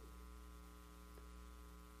do it?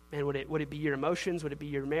 Man, would it be your emotions? Would it be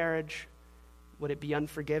your marriage? Would it be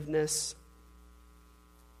unforgiveness?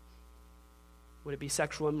 Would it be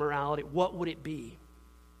sexual immorality? What would it be?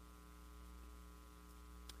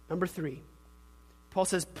 Number 3. Paul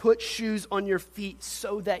says, put shoes on your feet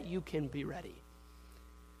so that you can be ready.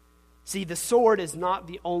 See, the sword is not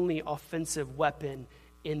the only offensive weapon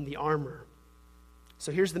in the armor.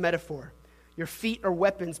 So here's the metaphor. Your feet are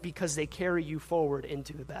weapons because they carry you forward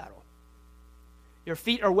into the battle. Your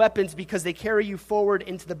feet are weapons because they carry you forward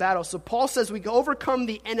into the battle. So Paul says we overcome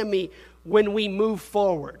the enemy when we move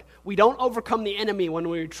forward. We don't overcome the enemy when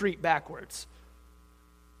we retreat backwards,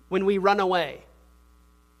 when we run away.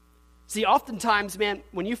 See, oftentimes, man,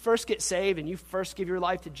 when you first get saved and you first give your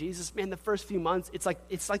life to Jesus, man, the first few months, it's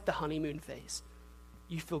like the honeymoon phase.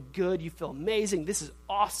 You feel good, you feel amazing, this is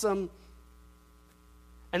awesome.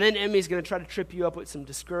 And then the enemy's going to try to trip you up with some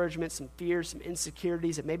discouragement, some fears, some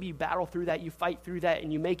insecurities, and maybe you battle through that, you fight through that,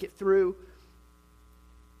 and you make it through.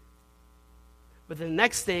 But the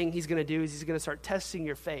next thing he's going to do is he's going to start testing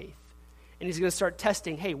your faith. And he's going to start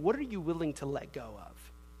testing, hey, what are you willing to let go of?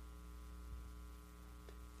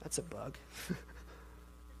 That's a bug.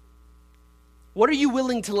 What are you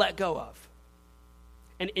willing to let go of?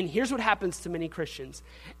 And here's what happens to many Christians.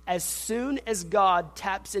 As soon as God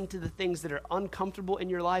taps into the things that are uncomfortable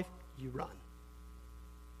in your life, you run.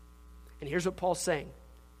 And here's what Paul's saying.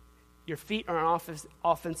 Your feet are an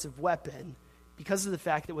offensive weapon because of the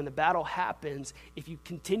fact that when the battle happens, if you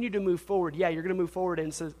continue to move forward, yeah, you're going to move forward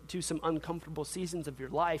into some uncomfortable seasons of your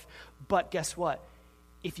life. But guess what?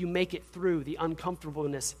 If you make it through, the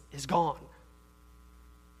uncomfortableness is gone.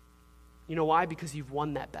 You know why? Because you've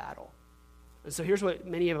won that battle. And so here's what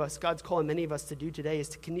many of us, God's calling many of us to do today, is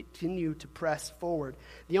to continue to press forward.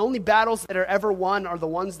 The only battles that are ever won are the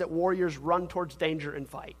ones that warriors run towards danger and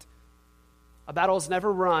fight. A battle is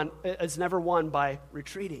never won by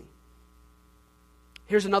retreating.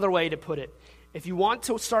 Here's another way to put it. If you want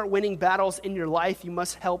to start winning battles in your life, you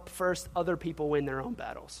must help first other people win their own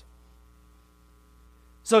battles.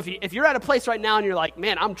 So if you're at a place right now and you're like,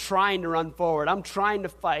 man, I'm trying to run forward, I'm trying to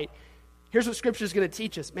fight, here's what Scripture is going to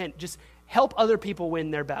teach us. Man, just help other people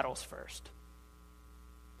win their battles first.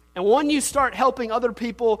 And when you start helping other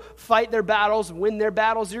people fight their battles, win their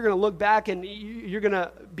battles, you're going to look back and you're going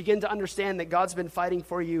to begin to understand that God's been fighting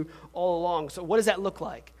for you all along. So what does that look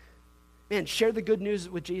like? Man, share the good news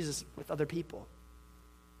with Jesus with other people.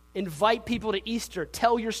 Invite people to Easter.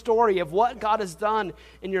 Tell your story of what God has done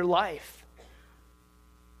in your life.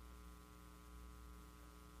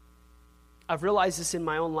 I've realized this in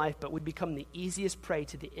my own life, but we become the easiest prey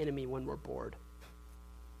to the enemy when we're bored.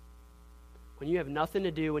 When you have nothing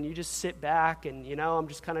to do, when you just sit back and, I'm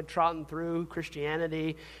just kind of trotting through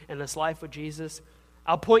Christianity and this life with Jesus.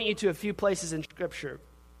 I'll point you to a few places in Scripture.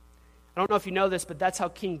 I don't know if you know this, but that's how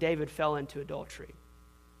King David fell into adultery.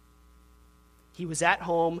 He was at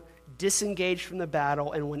home, disengaged from the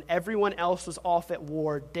battle, and when everyone else was off at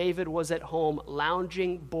war, David was at home,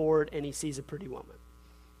 lounging, bored, and he sees a pretty woman.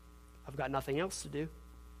 I've got nothing else to do.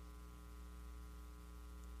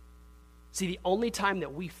 See, the only time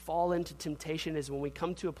that we fall into temptation is when we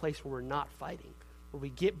come to a place where we're not fighting, where we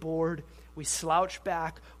get bored, we slouch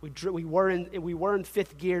back, we were in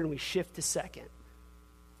fifth gear and we shift to second.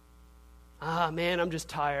 Man, I'm just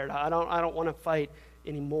tired. I don't want to fight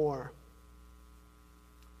anymore.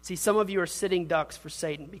 See, some of you are sitting ducks for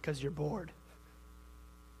Satan because you're bored.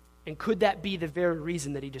 And could that be the very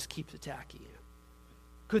reason that he just keeps attacking you?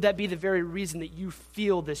 Could that be the very reason that you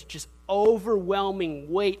feel this just overwhelming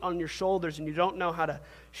weight on your shoulders and you don't know how to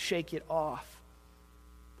shake it off?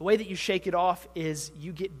 The way that you shake it off is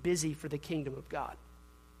you get busy for the kingdom of God.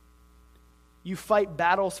 You fight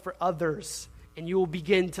battles for others, and you will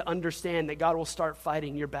begin to understand that God will start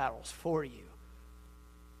fighting your battles for you.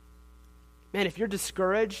 Man, if you're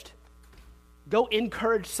discouraged, go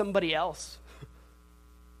encourage somebody else.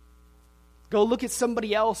 Go look at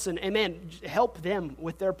somebody else and man, help them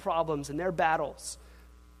with their problems and their battles.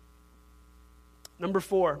 Number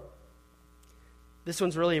 4, this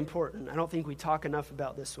one's really important. I don't think we talk enough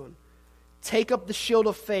about this one. Take up the shield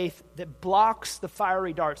of faith that blocks the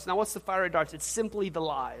fiery darts. Now, what's the fiery darts? It's simply the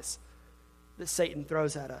lies that Satan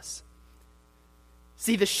throws at us.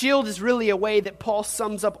 See, the shield is really a way that Paul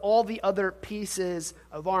sums up all the other pieces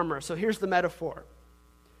of armor. So here's the metaphor.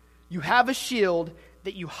 You have a shield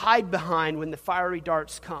that you hide behind when the fiery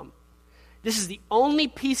darts come. This is the only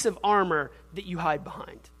piece of armor that you hide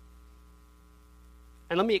behind.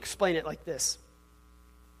 And let me explain it like this.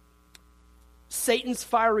 Satan's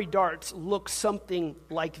fiery darts look something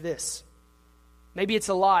like this. Maybe it's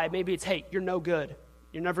a lie. Maybe it's, hey, you're no good.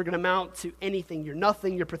 You're never going to amount to anything. You're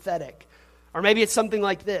nothing. You're pathetic. Or maybe it's something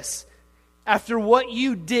like this. After what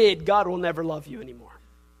you did, God will never love you anymore.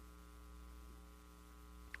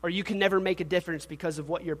 Or you can never make a difference because of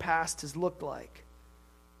what your past has looked like.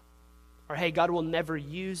 Or, hey, God will never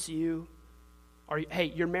use you. Or, hey,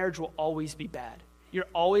 your marriage will always be bad. You're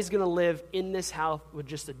always going to live in this house with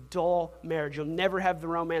just a dull marriage. You'll never have the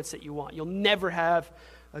romance that you want. You'll never have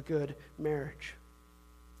a good marriage.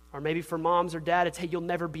 Or maybe for moms or dad, it's, hey, you'll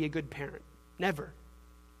never be a good parent. Never.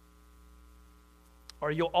 Or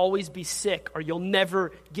you'll always be sick. Or you'll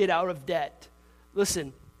never get out of debt.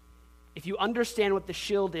 Listen, if you understand what the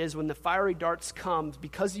shield is when the fiery darts come,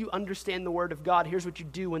 because you understand the word of God, here's what you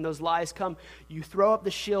do when those lies come. You throw up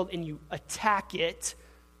the shield and you attack it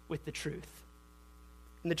with the truth.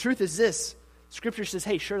 And the truth is this. Scripture says,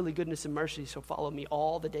 hey, surely goodness and mercy shall follow me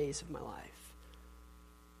all the days of my life.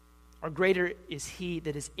 Or greater is he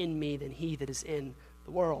that is in me than he that is in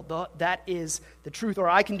the world. That is the truth. Or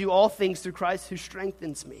I can do all things through Christ who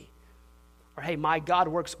strengthens me. Or hey, my God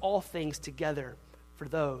works all things together for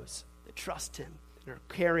those that trust him and are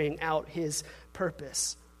carrying out his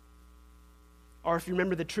purpose. Or if you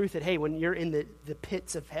remember the truth that, hey, when you're in the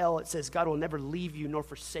pits of hell, it says God will never leave you nor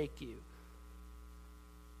forsake you.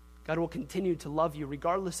 God will continue to love you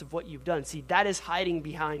regardless of what you've done. See, that is hiding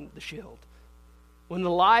behind the shield. When the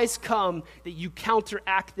lies come, that you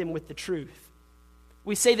counteract them with the truth.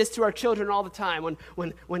 We say this to our children all the time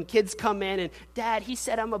when kids come in and, Dad, he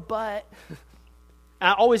said I'm a butt. And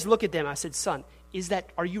I always look at them. I said, son,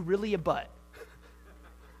 are you really a butt?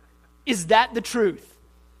 Is that the truth?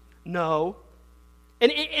 No.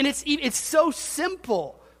 And it's so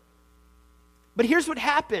simple. But here's what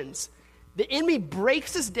happens. The enemy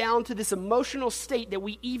breaks us down to this emotional state that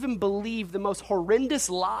we even believe the most horrendous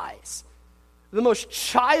lies, the most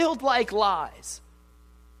childlike lies.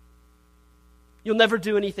 You'll never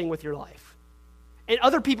do anything with your life. And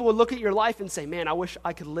other people would look at your life and say, man, I wish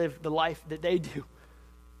I could live the life that they do.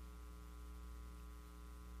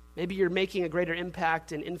 Maybe you're making a greater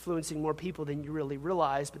impact and influencing more people than you really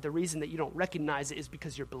realize, but the reason that you don't recognize it is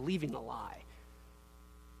because you're believing a lie.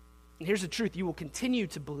 And here's the truth. You will continue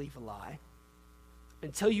to believe a lie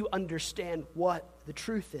until you understand what the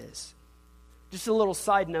truth is. Just a little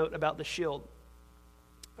side note about the shield.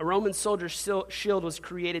 A Roman soldier's shield was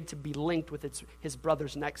created to be linked with his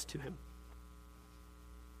brothers next to him.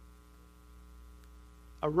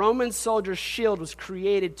 A Roman soldier's shield was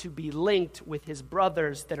created to be linked with his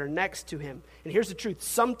brothers that are next to him. And here's the truth.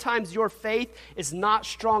 Sometimes your faith is not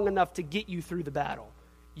strong enough to get you through the battle.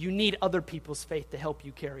 You need other people's faith to help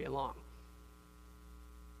you carry along.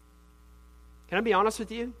 Can I be honest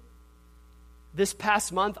with you? This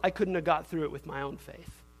past month, I couldn't have got through it with my own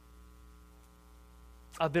faith.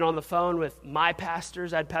 I've been on the phone with my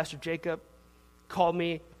pastors. I had Pastor Jacob call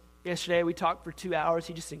me yesterday. We talked for 2 hours.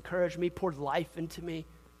 He just encouraged me, poured life into me.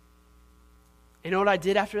 You know what I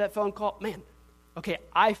did after that phone call? Man, okay,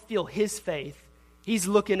 I feel his faith. He's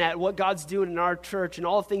looking at what God's doing in our church and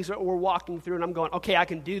all the things that we're walking through, and I'm going, okay, I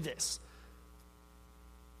can do this.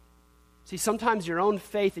 See, sometimes your own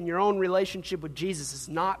faith and your own relationship with Jesus is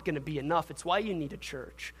not going to be enough. It's why you need a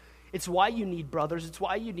church. It's why you need brothers. It's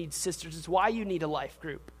why you need sisters. It's why you need a life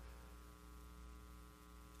group.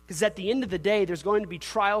 Because at the end of the day, there's going to be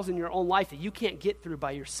trials in your own life that you can't get through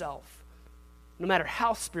by yourself. No matter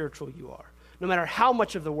how spiritual you are, no matter how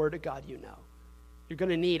much of the Word of God you know, you're going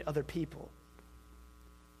to need other people.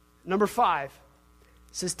 Number 5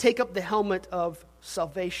 says, take up the helmet of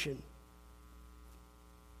salvation.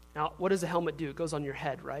 Now, what does a helmet do? It goes on your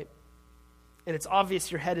head, right? And it's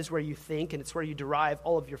obvious your head is where you think, and it's where you derive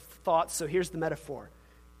all of your thoughts. So here's the metaphor.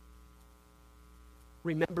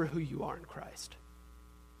 Remember who you are in Christ.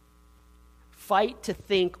 Fight to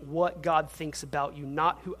think what God thinks about you,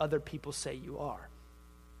 not who other people say you are.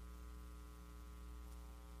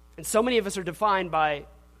 And so many of us are defined by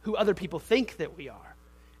who other people think that we are.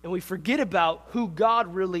 And we forget about who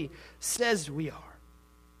God really says we are.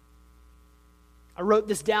 I wrote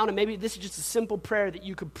this down, and maybe this is just a simple prayer that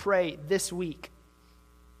you could pray this week.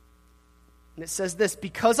 And it says this: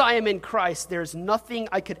 because I am in Christ, there is nothing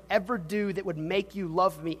I could ever do that would make you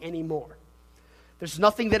love me anymore. There's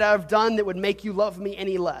nothing that I've done that would make you love me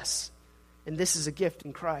any less. And this is a gift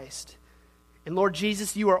in Christ. And Lord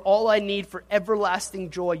Jesus, you are all I need for everlasting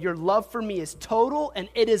joy. Your love for me is total, and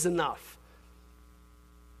it is enough.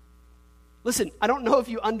 Listen, I don't know if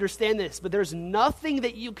you understand this, but there's nothing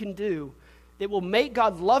that you can do that will make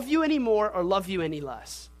God love you any more or love you any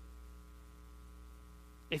less.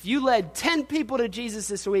 If you led 10 people to Jesus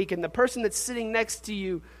this week and the person that's sitting next to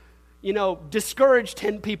you, discouraged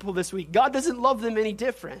 10 people this week, God doesn't love them any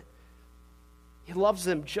different. He loves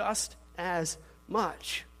them just as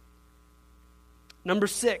much. Number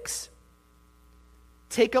 6,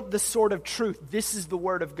 take up the sword of truth. This is the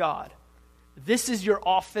word of God. This is your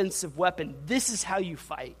offensive weapon. This is how you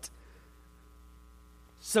fight.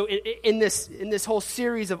 So in this whole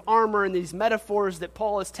series of armor and these metaphors that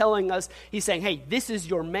Paul is telling us, he's saying, hey, this is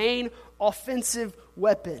your main offensive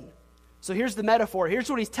weapon. So here's the metaphor.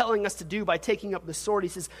 Here's what he's telling us to do by taking up the sword. He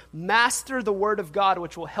says, master the word of God,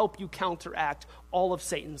 which will help you counteract all of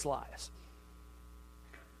Satan's lies.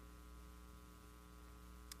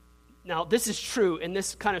 Now, this is true, and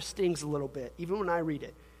this kind of stings a little bit, even when I read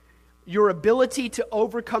it. Your ability to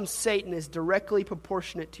overcome Satan is directly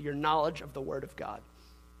proportionate to your knowledge of the word of God.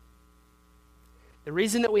 The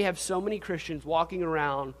reason that we have so many Christians walking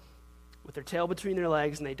around with their tail between their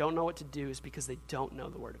legs and they don't know what to do is because they don't know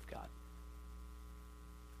the word of God.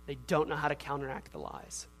 They don't know how to counteract the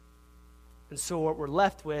lies. And so what we're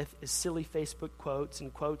left with is silly Facebook quotes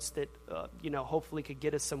and quotes that, hopefully could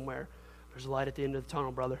get us somewhere. There's a light at the end of the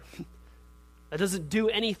tunnel, brother. That doesn't do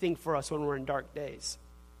anything for us when we're in dark days.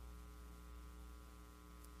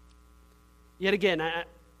 Yet again, I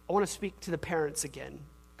want to speak to the parents again,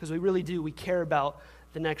 because we really do. We care about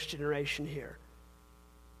the next generation here.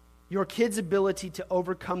 Your kids' ability to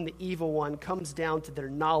overcome the evil one comes down to their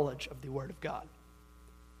knowledge of the Word of God.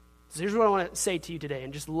 So here's what I want to say to you today,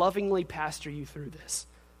 and just lovingly pastor you through this.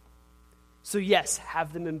 So yes,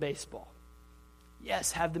 have them in baseball.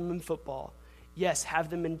 Yes, have them in football. Yes, have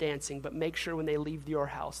them in dancing, but make sure when they leave your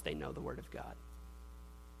house, they know the Word of God.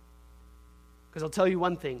 Because I'll tell you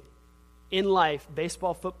one thing. In life,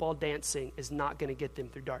 baseball, football, dancing is not going to get them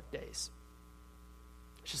through dark days.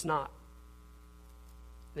 It's just not.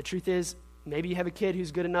 The truth is, maybe you have a kid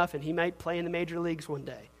who's good enough and he might play in the major leagues one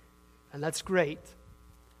day. And that's great.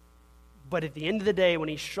 But at the end of the day, when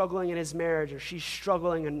he's struggling in his marriage or she's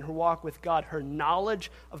struggling in her walk with God, her knowledge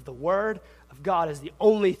of the Word of God is the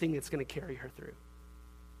only thing that's going to carry her through.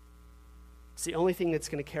 It's the only thing that's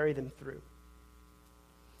going to carry them through.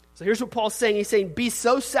 So here's what Paul's saying. He's saying, be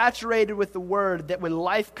so saturated with the Word that when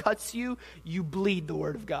life cuts you, you bleed the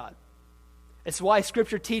Word of God. It's why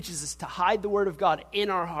Scripture teaches us to hide the Word of God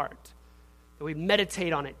in our heart, that we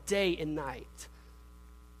meditate on it day and night.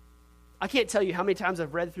 I can't tell you how many times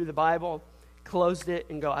I've read through the Bible, closed it,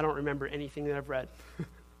 and go, I don't remember anything that I've read.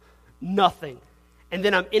 Nothing. And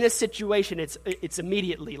then I'm in a situation, it's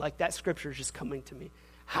immediately like that Scripture is just coming to me.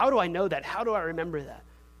 How do I know that? How do I remember that?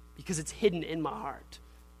 Because it's hidden in my heart.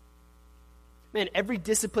 Man, every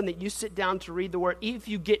discipline that you sit down to read the Word, if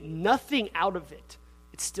you get nothing out of it,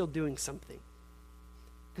 it's still doing something.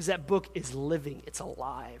 Because that book is living. It's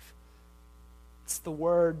alive. It's the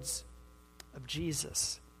words of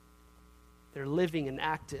Jesus. They're living and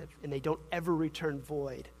active, and they don't ever return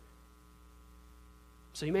void.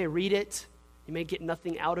 So you may read it, you may get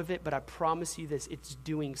nothing out of it, but I promise you this, it's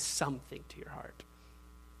doing something to your heart.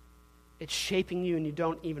 It's shaping you, and you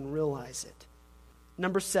don't even realize it.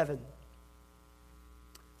 Number 7.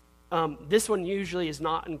 This one usually is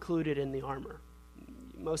not included in the armor.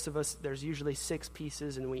 Most of us, there's usually 6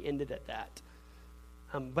 pieces, and we ended at that.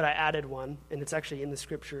 But I added one, and it's actually in the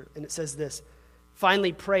Scripture, and it says this: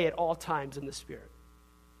 finally, pray at all times in the Spirit.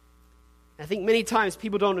 I think many times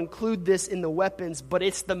people don't include this in the weapons, but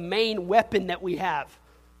it's the main weapon that we have.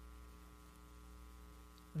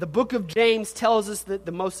 The book of James tells us that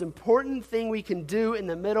the most important thing we can do in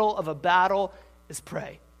the middle of a battle is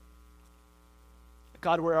pray.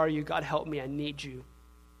 God, where are you? God, help me. I need you.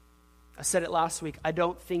 I said it last week. I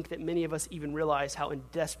don't think that many of us even realize how in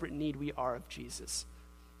desperate need we are of Jesus.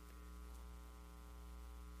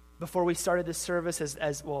 Before we started this service,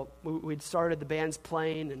 we'd started the band's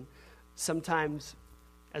playing, and sometimes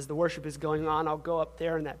as the worship is going on, I'll go up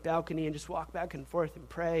there in that balcony and just walk back and forth and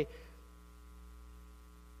pray.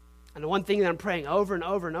 And the one thing that I'm praying over and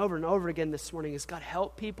over and over and over again this morning is, God,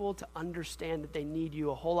 help people to understand that they need you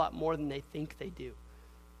a whole lot more than they think they do.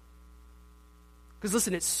 Because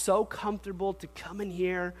listen, it's so comfortable to come in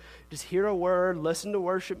here, just hear a word, listen to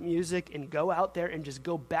worship music, and go out there and just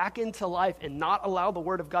go back into life and not allow the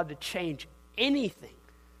Word of God to change anything.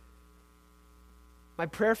 My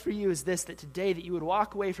prayer for you is this, that today that you would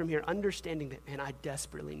walk away from here understanding that, man, I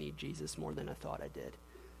desperately need Jesus more than I thought I did.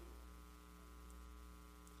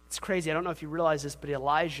 It's crazy. I don't know if you realize this, but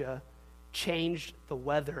Elijah changed the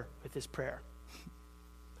weather with his prayer.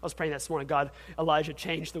 I was praying this morning, God, Elijah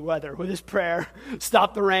changed the weather with his prayer.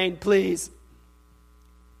 Stop the rain, please.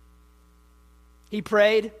 He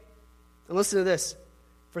prayed, and listen to this.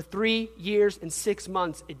 For 3 years and 6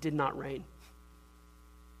 months, it did not rain.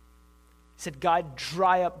 He said, God,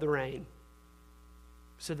 dry up the rain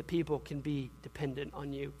so that people can be dependent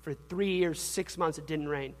on you. For 3 years, 6 months, it didn't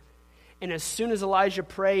rain. And as soon as Elijah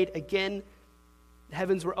prayed, again, the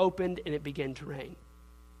heavens were opened and it began to rain.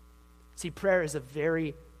 See, prayer is a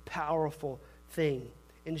very powerful thing.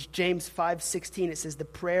 In James 5:16, it says, the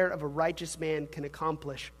prayer of a righteous man can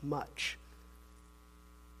accomplish much.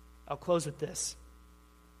 I'll close with this.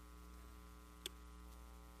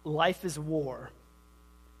 Life is war,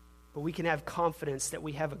 but we can have confidence that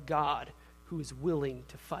we have a God who is willing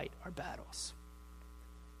to fight our battles.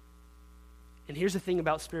 And here's the thing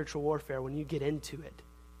about spiritual warfare when you get into it.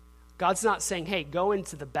 God's not saying, hey, go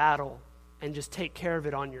into the battle and just take care of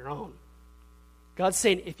it on your own. God's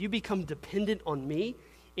saying, if you become dependent on me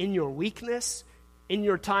in your weakness, in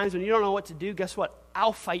your times when you don't know what to do, guess what?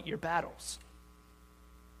 I'll fight your battles.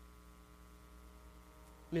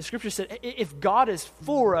 I mean, Scripture said, if God is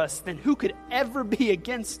for us, then who could ever be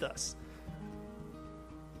against us?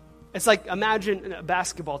 It's like, imagine a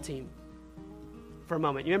basketball team for a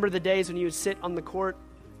moment. You remember the days when you would sit on the court?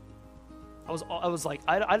 I was like,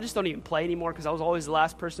 I just don't even play anymore because I was always the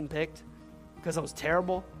last person picked because I was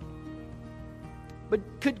terrible. But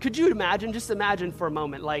could you imagine, just imagine for a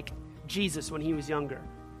moment, like Jesus when he was younger.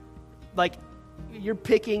 Like, you're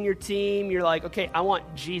picking your team, you're like, okay, I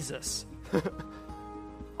want Jesus.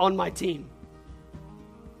 on my team.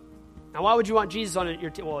 Now, why would you want Jesus on your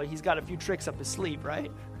team? Well, he's got a few tricks up his sleeve,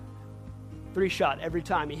 right? 3-shot every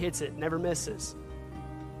time. He hits it, never misses.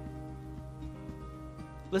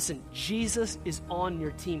 Listen, Jesus is on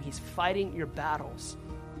your team. He's fighting your battles.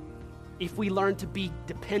 If we learn to be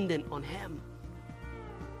dependent on him.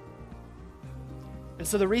 And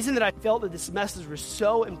so the reason that I felt that this message was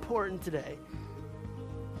so important today,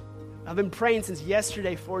 I've been praying since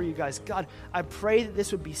yesterday for you guys. God, I pray that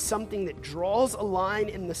this would be something that draws a line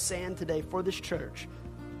in the sand today for this church.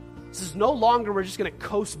 This is no longer we're just going to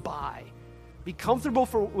coast by, be comfortable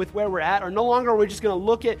with where we're at, or no longer we're just going to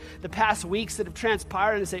look at the past weeks that have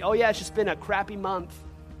transpired and say, oh yeah, it's just been a crappy month.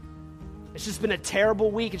 It's just been a terrible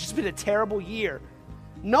week. It's just been a terrible year.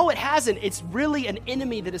 No, it hasn't. It's really an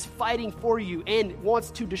enemy that is fighting for you and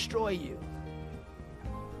wants to destroy you.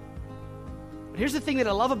 But here's the thing that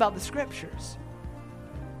I love about the scriptures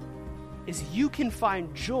is you can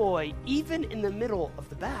find joy even in the middle of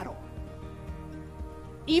the battle.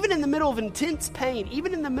 Even in the middle of intense pain,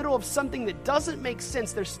 even in the middle of something that doesn't make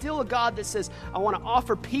sense, there's still a God that says, I want to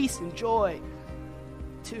offer peace and joy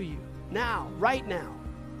to you now, right now.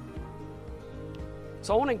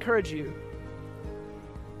 So I want to encourage you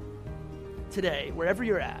today, wherever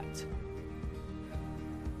you're at,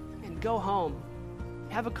 and go home,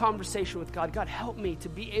 have a conversation with God. God, help me to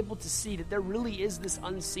be able to see that there really is this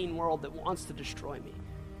unseen world that wants to destroy me,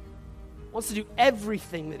 wants to do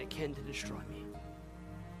everything that it can to destroy me.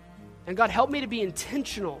 And God, help me to be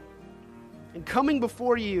intentional in coming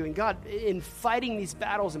before you, and God, in fighting these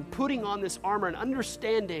battles and putting on this armor and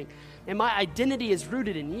understanding, and my identity is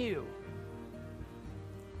rooted in you.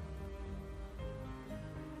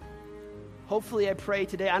 Hopefully, I pray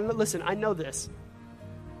today. Listen, I know this.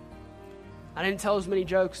 I didn't tell as many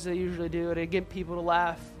jokes as I usually do. I didn't get people to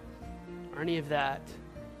laugh or any of that.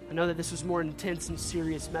 I know that this was a more intense and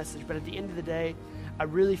serious message, but at the end of the day, I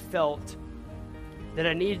really felt that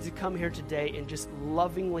I needed to come here today and just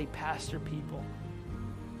lovingly pastor people.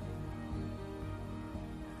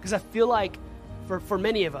 Because I feel like for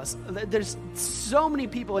many of us, there's so many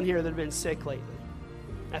people in here that have been sick lately.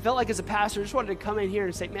 I felt like as a pastor, I just wanted to come in here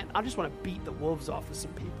and say, man, I just want to beat the wolves off of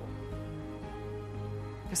some people.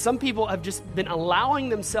 Because some people have just been allowing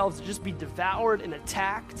themselves to just be devoured and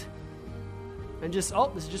attacked. And just,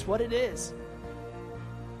 oh, this is just what it is.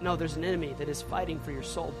 No, there's an enemy that is fighting for your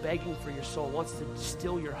soul, begging for your soul, wants to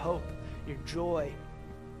steal your hope, your joy.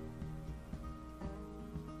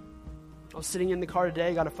 I was sitting in the car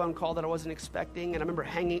today, got a phone call that I wasn't expecting, and I remember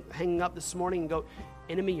hanging up this morning and go,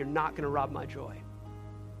 enemy, you're not going to rob my joy.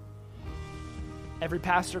 Every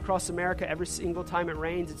pastor across America, every single time it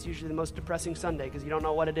rains, it's usually the most depressing Sunday because you don't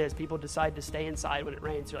know what it is. People decide to stay inside when it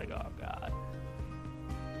rains. You're like, oh, God.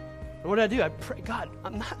 And what do? I pray, God,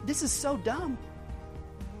 this is so dumb.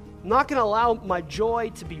 I'm not going to allow my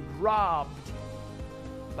joy to be robbed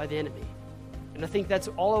by the enemy. And I think that's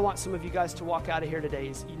all I want some of you guys to walk out of here today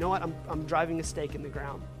is, you know what? I'm driving a stake in the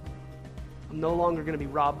ground. I'm no longer going to be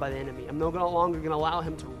robbed by the enemy. I'm no longer going to allow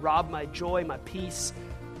him to rob my joy, my peace.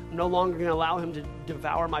 I'm no longer going to allow him to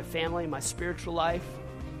devour my family, my spiritual life.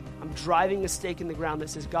 I'm driving a stake in the ground that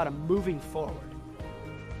says, God, I'm moving forward.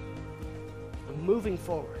 I'm moving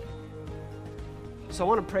forward. So I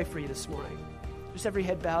want to pray for you this morning. Just every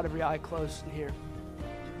head bowed, every eye closed in here.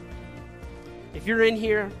 If you're in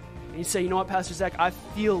here and you say, you know what, Pastor Zach, I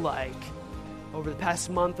feel like over the past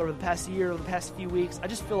month, over the past year, over the past few weeks, I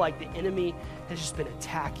just feel like the enemy has just been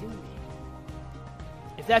attacking me.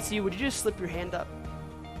 If that's you, would you just slip your hand up?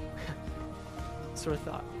 Sort of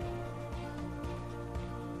thought.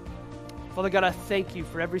 Father God, I thank you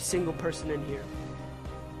for every single person in here.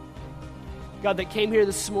 God, that came here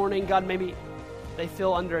this morning, God, maybe they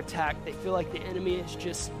feel under attack. They feel like the enemy has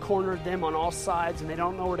just cornered them on all sides and they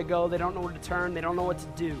don't know where to go. They don't know where to turn. They don't know what to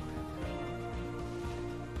do.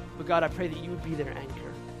 But God, I pray that you would be their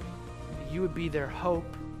anchor, that you would be their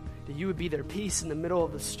hope, that you would be their peace in the middle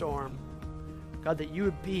of the storm. God, that you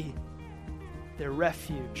would be their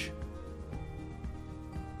refuge.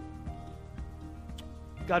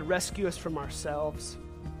 God, rescue us from ourselves.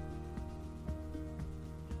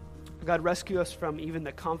 God, rescue us from even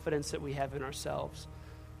the confidence that we have in ourselves.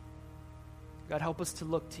 God, help us to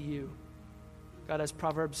look to you. God, as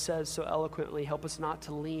Proverbs says so eloquently, help us not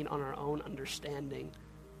to lean on our own understanding.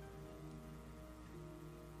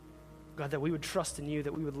 God, that we would trust in you,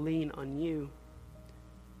 that we would lean on you.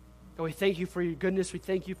 God, we thank you for your goodness. We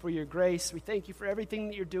thank you for your grace. We thank you for everything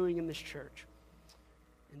that you're doing in this church.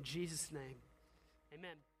 In Jesus' name.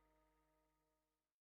 Amen.